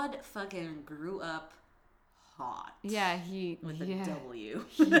 he's... Rod fucking grew up hot. Yeah, he... With a W.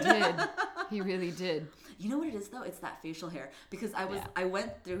 He did. He really did. You know what it is, though? It's that facial hair. Because I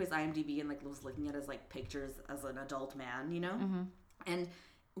went through his IMDb and, like, was looking at his, like, pictures as an adult man, you know? Mm-hmm. And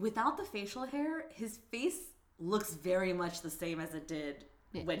without the facial hair, his face looks very much the same as it did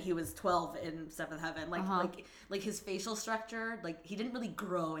when he was 12 in Seventh Heaven. Like his facial structure, like he didn't really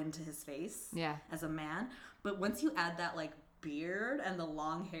grow into his face as a man. But once you add that like beard and the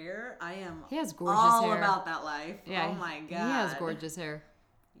long hair, he has gorgeous all hair. About that life. Yeah, oh my god. He has gorgeous hair.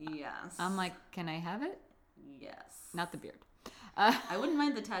 Yes. I'm like, can I have it? Yes. Not the beard. I wouldn't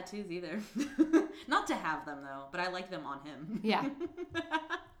mind the tattoos either. Not to have them though, but I like them on him. Yeah.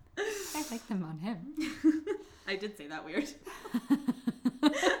 I like them on him. I did say that weird.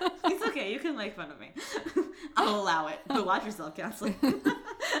 It's okay, you can make fun of me. I'll allow it. But watch yourself, Counselor.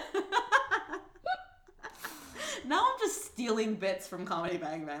 Now I'm just stealing bits from Comedy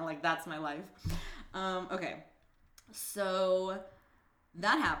Bang Bang. Like, that's my life. Okay. So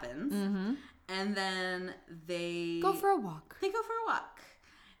that happens. Mm-hmm. And then they... Go for a walk. They go for a walk.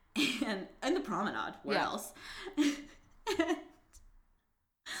 And the promenade. Where else? And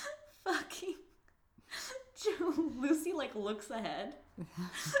fucking... Lucy, like, looks ahead.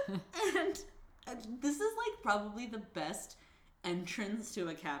 and this is, like, probably the best entrance to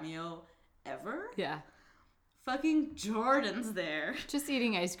a cameo ever. Yeah. Fucking Jordan's there. Just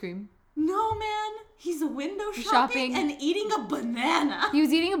eating ice cream. No, man. He's window shopping and eating a banana. He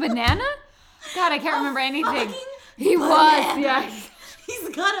was eating a banana? God, I can't remember anything. He was, yeah.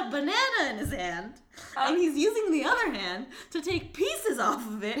 He's got a banana in his hand. And he's using the other hand to take pieces off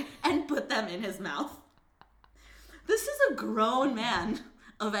of it and put them in his mouth. This is a grown man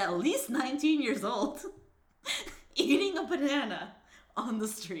of at least 19 years old eating a banana on the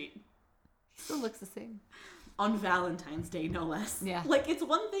street. He still looks the same. On Valentine's Day, no less. Yeah. Like, it's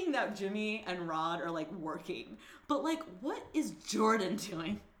one thing that Jimmy and Rod are, like, working. But, like, what is Jordan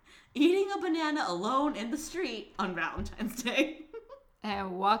doing? Eating a banana alone in the street on Valentine's Day.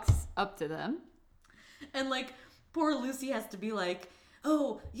 And walks up to them. And, like, poor Lucy has to be like,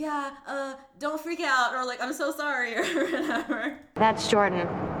 oh, yeah, don't freak out, or like, I'm so sorry, or whatever. That's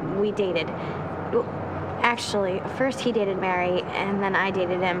Jordan. We dated. Actually, first he dated Mary, and then I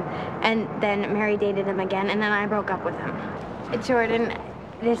dated him, and then Mary dated him again, and then I broke up with him. Jordan,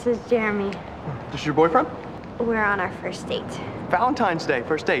 this is Jeremy. This your boyfriend? We're on our first date. Valentine's Day,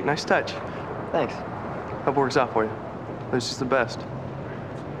 first date. Nice touch. Thanks. Hope it works out for you. Lucy's the best.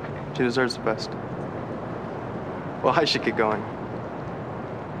 She deserves the best. Well, I should get going.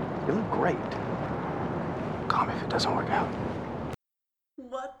 You look great. Call me if it doesn't work out.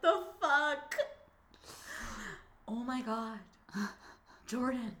 What the fuck? Oh my god.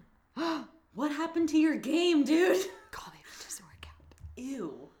 Jordan. What happened to your game, dude? Call me if it doesn't work out.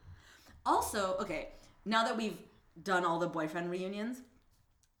 Ew. Also, okay, now that we've done all the boyfriend reunions,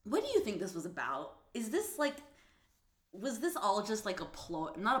 what do you think this was about? Is this like... Was this all just like a ploy?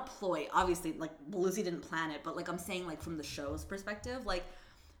 Not a ploy, obviously, like Lucy didn't plan it, but like I'm saying, like from the show's perspective, like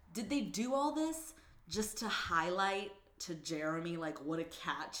did they do all this just to highlight to Jeremy like what a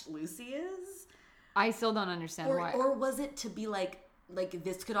catch Lucy is? I still don't understand why. Or was it to be like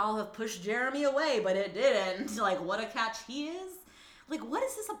this could all have pushed Jeremy away, but it didn't. Like what a catch he is? Like what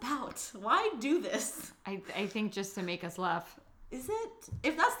is this about? Why do this? I think just to make us laugh. Is it?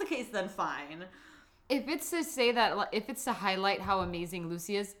 If that's the case, then fine. If it's to say that, if it's to highlight how amazing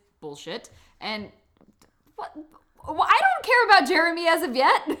Lucy is, bullshit. And what? Well, I don't care about Jeremy as of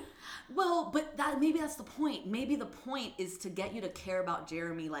yet. Well, but maybe that's the point. Maybe the point is to get you to care about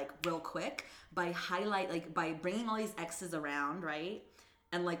Jeremy like real quick by by bringing all these exes around, right?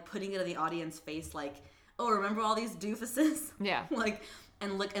 And like putting it in the audience face, like, oh, remember all these doofuses? Yeah. Like.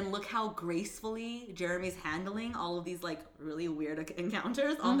 And look how gracefully Jeremy's handling all of these like really weird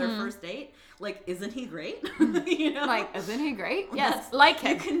encounters on their first date. Like, isn't he great? You know? Like, isn't he great? Yes, like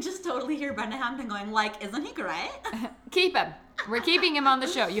him. You can just totally hear Brenda Hampton going, like, isn't he great? Keep him. We're keeping him on the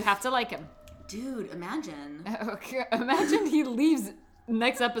show. You have to like him. Dude, imagine. Okay, imagine he leaves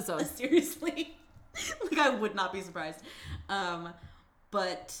next episode. Seriously. Like, I would not be surprised.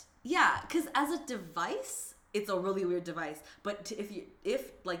 But yeah, because as a device, it's a really weird device. But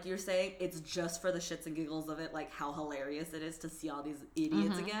if like you're saying, it's just for the shits and giggles of it, like how hilarious it is to see all these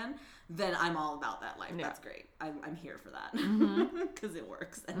idiots again, then I'm all about that life. Yeah. That's great. I'm here for that because it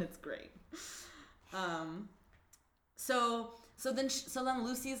works and it's great. So then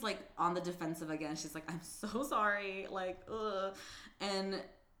Lucy's like on the defensive again. She's like, I'm so sorry, like, ugh. And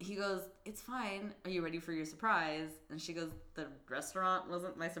he goes, it's fine. Are you ready for your surprise? And she goes, the restaurant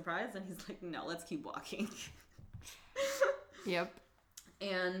wasn't my surprise. And he's like, no, let's keep walking. Yep.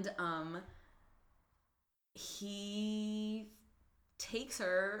 And he takes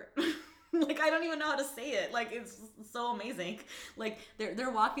her. Like, I don't even know how to say it. Like, it's so amazing. Like, they're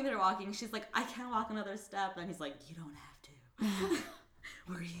walking. She's like, I can't walk another step. And he's like, you don't have to.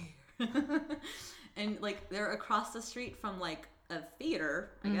 We're here. And like, they're across the street from like a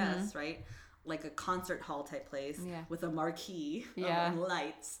theater, I guess, right? Like a concert hall type place with a marquee and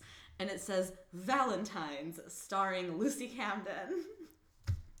lights. And it says Valentine's starring Lucy Camden.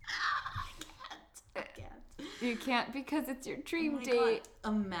 I can't. You can't because it's your dream date.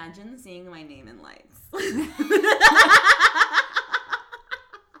 God. Imagine seeing my name in lights.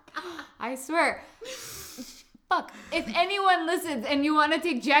 I swear. Fuck. If anyone listens and you want to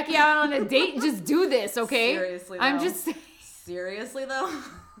take Jackie out on a date, just do this, okay? Seriously, though. I'm just saying. Seriously, though?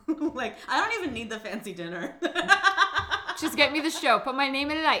 Like, I don't even need the fancy dinner. Just get me the show. Put my name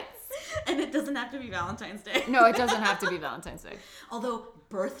in lights. And it doesn't have to be Valentine's Day. No, it doesn't have to be Valentine's Day. Although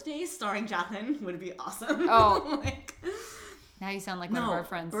Birthday starring Jacqueline would be awesome. Oh. Like, now you sound like one of our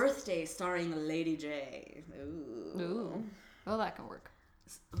friends. Birthday starring Lady J. Ooh. Well, that can work.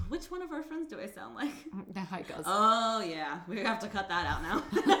 Which one of our friends do I sound like? Hi, guys. Oh, yeah. We have to cut that out now.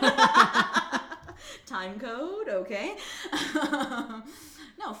 Time code, okay.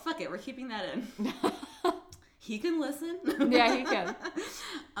 No, fuck it. We're keeping that in. He can listen. Yeah, he can.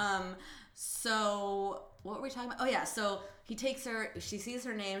 So what were we talking about? Oh yeah, so he takes her, she sees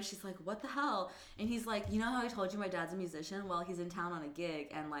her name, she's like, what the hell? And he's like, you know how I told you my dad's a musician? Well, he's in town on a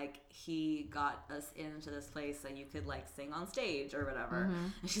gig, and like he got us into this place so you could like sing on stage or whatever.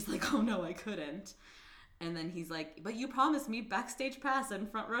 And she's like, oh no, I couldn't. And then he's like, but you promised me backstage pass and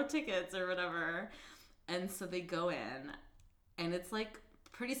front row tickets or whatever. And so they go in, and it's like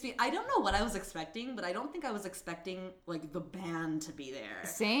pretty sweet. I don't know what I was expecting, but I don't think I was expecting like the band to be there.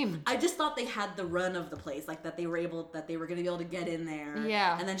 Same. I just thought they had the run of the place, like that they were gonna be able to get in there.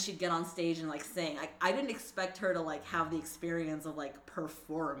 Yeah. And then she'd get on stage and like sing. I didn't expect her to like have the experience of like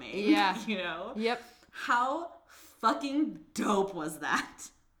performing. Yeah. You know? Yep. How fucking dope was that?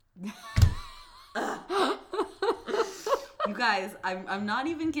 You guys, I'm not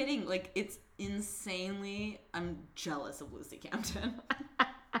even kidding. Like, it's insanely, I'm jealous of Lucy Camden.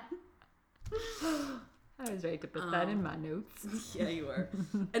 I was ready to put that in my notes. Yeah, you were.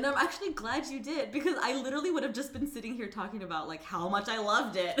 And I'm actually glad you did, because I literally would have just been sitting here talking about like how much I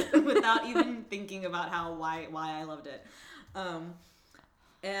loved it without even thinking about why I loved it.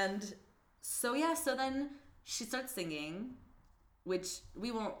 And so yeah, so then she starts singing, which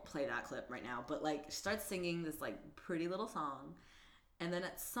we won't play that clip right now, but like she starts singing this like pretty little song, and then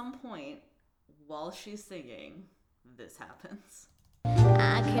at some point while she's singing, this happens.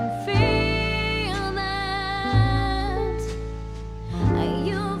 I can feel that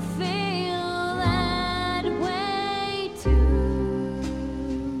you feel that way too.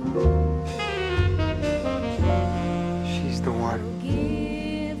 She's the one.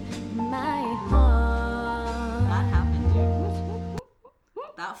 Give my heart. That happened, dude.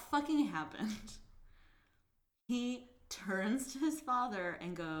 That fucking happened. He turns to his father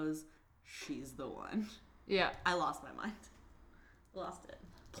and goes, she's the one. Yeah. I lost my mind. Lost it.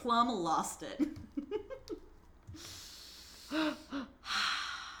 Plum lost it.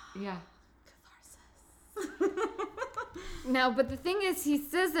 Yeah. Catharsis. Now, but the thing is, he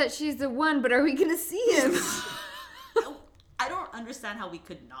says that she's the one, but are we gonna see him? I don't understand how we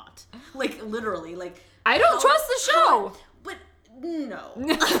could not. Like, literally, like... I don't trust the show! But no.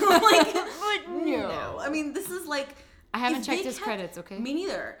 But no. I mean, this is like... I haven't checked his credits, okay? Me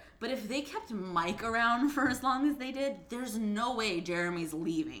neither. But if they kept Mike around for as long as they did, there's no way Jeremy's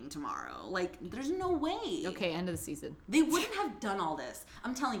leaving tomorrow. Like, there's no way. Okay, end of the season. They wouldn't have done all this.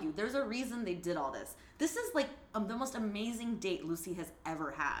 I'm telling you, there's a reason they did all this. This is like the most amazing date Lucy has ever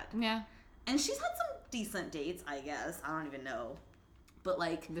had. Yeah. And she's had some decent dates, I guess. I don't even know. But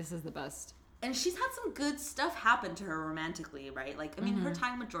like... This is the best. And she's had some good stuff happen to her romantically, right? Like, I mean, her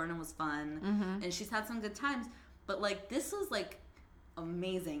time with Jordan was fun. And she's had some good times. But like, this was like...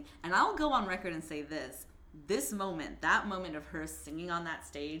 amazing. And I'll go on record and say this moment, that moment of her singing on that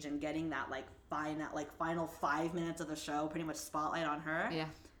stage and getting that like final 5 minutes of the show, pretty much spotlight on her. Yeah.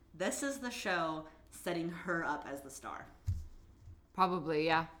 This is the show setting her up as the star. Probably,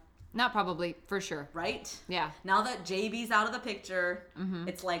 yeah. Not probably, for sure. Right? Yeah. Now that JB's out of the picture,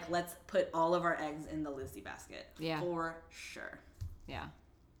 it's like, let's put all of our eggs in the Lucy basket. Yeah. For sure. Yeah.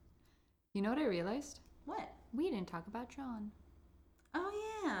 You know what I realized? What? We didn't talk about John. Oh,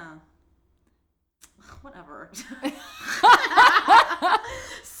 yeah. Whatever.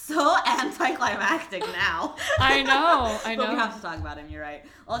 So anticlimactic now. I know. But we have to talk about him, you're right.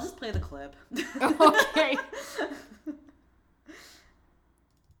 I'll just play the clip. Okay.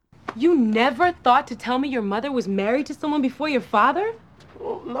 You never thought to tell me your mother was married to someone before your father?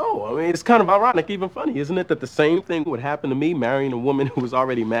 Well, no. I mean, it's kind of ironic, even funny, isn't it, that the same thing would happen to me marrying a woman who was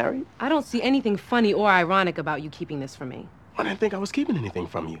already married? I don't see anything funny or ironic about you keeping this from me. I didn't think I was keeping anything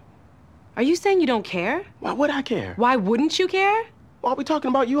from you. Are you saying you don't care? Why would I care? Why wouldn't you care? Why are we talking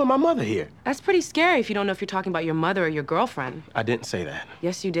about you and my mother here? That's pretty scary if you don't know if you're talking about your mother or your girlfriend. I didn't say that.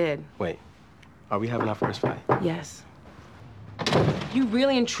 Yes, you did. Wait, are we having our first fight? Yes. You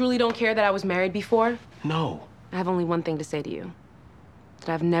really and truly don't care that I was married before? No. I have only one thing to say to you. That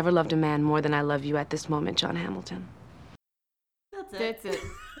I've never loved a man more than I love you at this moment, John Hamilton. That's it.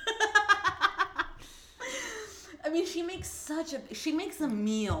 I mean, she makes a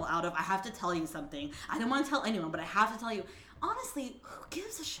meal out of, I have to tell you something. I don't want to tell anyone, but I have to tell you. Honestly, who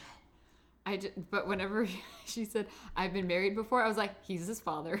gives a shit? But whenever she said, I've been married before, I was like, he's his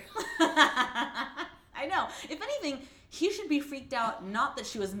father. I know. If anything, he should be freaked out, not that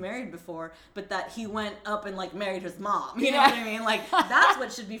she was married before, but that he went up and, like, married his mom. You know what I mean? Like, that's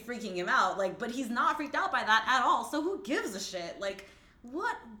what should be freaking him out. Like, but he's not freaked out by that at all, so who gives a shit? Like,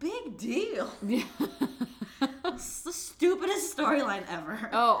 what big deal? Yeah. It's the stupidest storyline ever.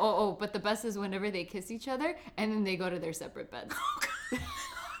 Oh, but the best is whenever they kiss each other and then they go to their separate beds.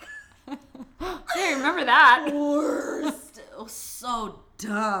 Hey, remember that? Worst. Oh, so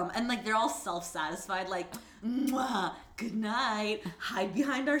dumb. And like they're all self-satisfied, like, mwah, good night, hide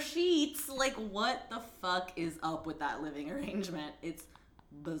behind our sheets. Like, what the fuck is up with that living arrangement? It's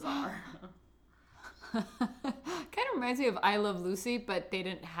bizarre. Kind of reminds me of I Love Lucy, but they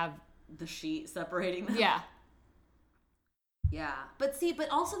didn't have the sheet separating them. Yeah. Yeah, but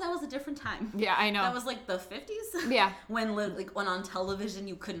also that was a different time. Yeah, I know. That was like the 50s. Yeah. when on television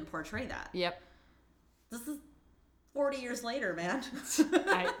you couldn't portray that. Yep. This is 40 years later, man.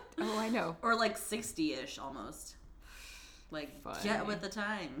 I know. Or like 60-ish almost. Like, Funny. Get with the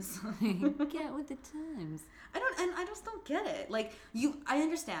times. Get with the times. I just don't get it. Like, I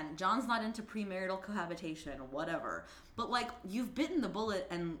understand John's not into premarital cohabitation, whatever. But like, you've bitten the bullet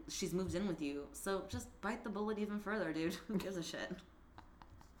and she's moved in with you. So just bite the bullet even further, dude. Who gives a shit?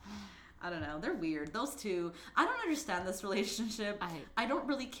 I don't know. They're weird. Those two. I don't understand this relationship. I don't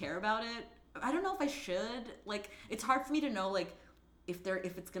really care about it. I don't know if I should. Like, it's hard for me to know, like, if they're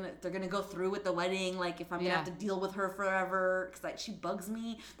gonna go through with the wedding, like if I'm gonna have to deal with her forever, because like she bugs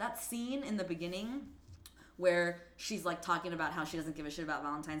me. That scene in the beginning where she's like talking about how she doesn't give a shit about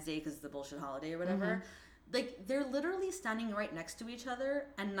Valentine's Day because it's a bullshit holiday or whatever. Like, they're literally standing right next to each other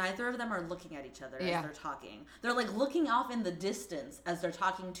and neither of them are looking at each other as they're talking. They're like looking off in the distance as they're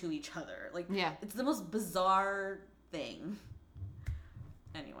talking to each other. Like, it's the most bizarre thing.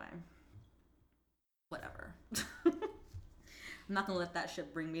 Anyway, whatever. I'm not gonna let that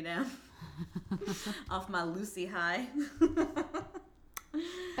shit bring me down off my Lucy high.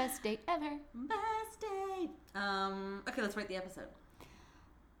 Best date ever. Best date. Okay, let's rate the episode.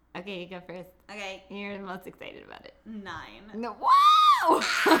 Okay, you go first. Okay. You're the most excited about it. 9. No. Wow!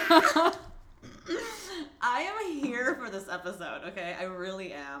 I am here for this episode, okay? I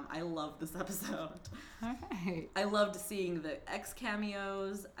really am. I love this episode. All right. I loved seeing the X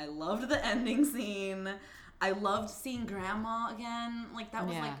cameos. I loved the ending scene. I loved seeing Grandma again. Like, that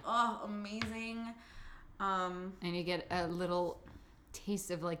was like, oh, amazing. And you get a little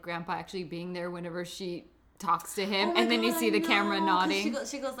taste of like Grandpa actually being there whenever she talks to him, and then you see the camera nodding.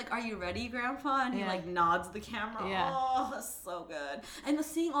 She goes like, "Are you ready, Grandpa?" And he like nods the camera. Yeah. Oh, that's so good. And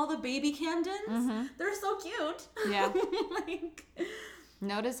seeing all the baby Camdens, they're so cute. Yeah. Like,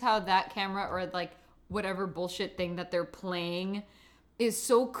 notice how that camera or like whatever bullshit thing that they're playing is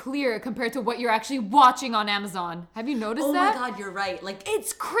so clear compared to what you're actually watching on Amazon. Have you noticed that? Oh my God, you're right. Like,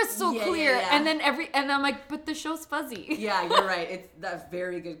 it's crystal clear. Yeah. And then I'm like, but the show's fuzzy. Yeah, you're right. It's that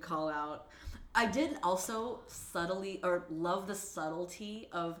very good call out. I did also love the subtlety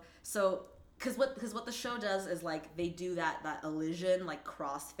of, because what the show does is like they do that elision, like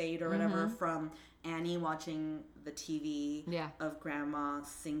crossfade or whatever, from Annie watching the TV of Grandma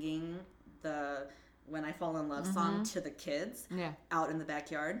singing the When I Fall in Love song to the kids out in the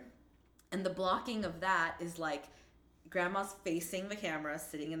backyard. And the blocking of that is like grandma's facing the camera,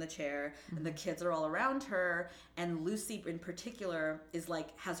 sitting in the chair, and the kids are all around her. And Lucy in particular is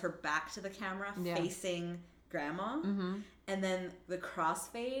like, has her back to the camera facing grandma. And then the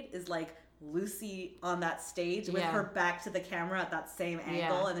crossfade is like Lucy on that stage with her back to the camera at that same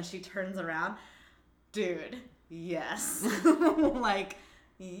angle. And then she turns around. Dude, yes. Like,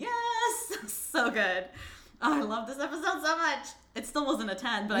 yes. So good. Oh, I love this episode so much. It still wasn't a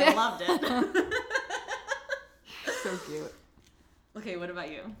 10, but I loved it. So cute. Okay, what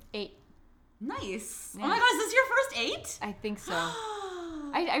about you? 8. Nice. Yeah. Oh my gosh, is this your first 8? I think so.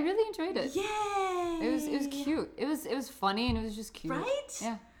 I really enjoyed it. Yay! It was cute. It was funny and it was just cute. Right?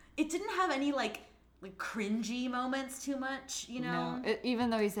 Yeah. It didn't have any like cringy moments too much, you know? No, even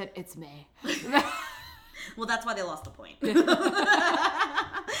though he said it's me. Well, that's why they lost the point.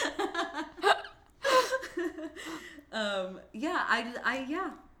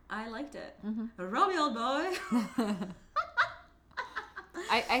 I liked it. Robbie, old boy.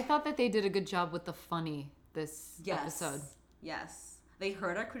 I thought that they did a good job with the funny this episode. Yes. They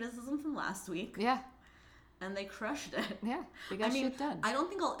heard our criticism from last week. Yeah. And they crushed it. Yeah, they got shit done. I don't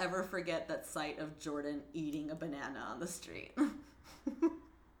think I'll ever forget that sight of Jordan eating a banana on the street.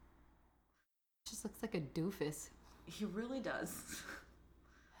 Just looks like a doofus. He really does.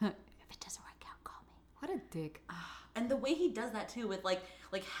 If it doesn't work out, call me. What a dick. And the way he does that too, with like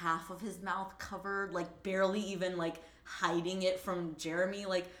half of his mouth covered, like barely even like hiding it from Jeremy.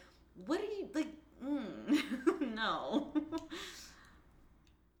 Like, what are you like? No.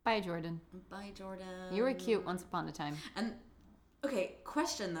 Bye, Jordan. Bye, Jordan. You were cute once upon a time. And okay,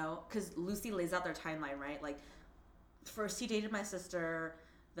 question though, because Lucy lays out their timeline, right? Like, first he dated my sister,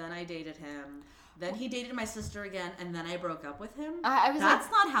 then I dated him, then he dated my sister again, and then I broke up with him.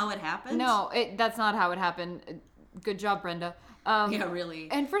 That's not how it happened. No, that's not how it happened. Good job, Brenda. Yeah, really.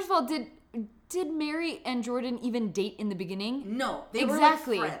 And first of all, did Mary and Jordan even date in the beginning? No, they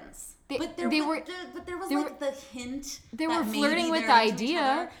exactly. were like friends. But there was the hint. They that were maybe flirting with the they're into each idea.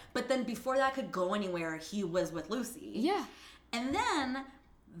 other, but then before that could go anywhere, he was with Lucy. Yeah. And then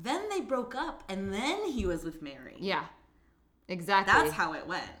they broke up, and then he was with Mary. Yeah. Exactly. That's how it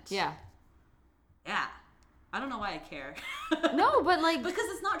went. Yeah. Yeah. I don't know why I care. No, but like because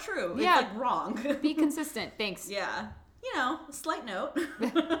it's not true. Yeah. It's like wrong. Be consistent. Thanks. Yeah. You know, a slight note.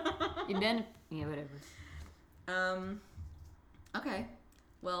 Then whatever. Okay.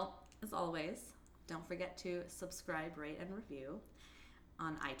 Well, as always, don't forget to subscribe, rate, and review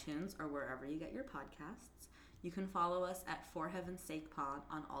on iTunes or wherever you get your podcasts. You can follow us at For Heaven's Sake Pod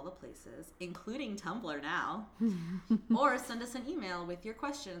on all the places, including Tumblr now. Or send us an email with your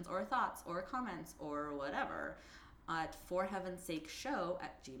questions or thoughts or comments or whatever at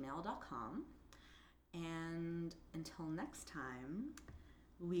forheavensakeshow@gmail.com. And until next time,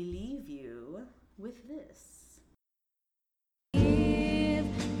 we leave you with this.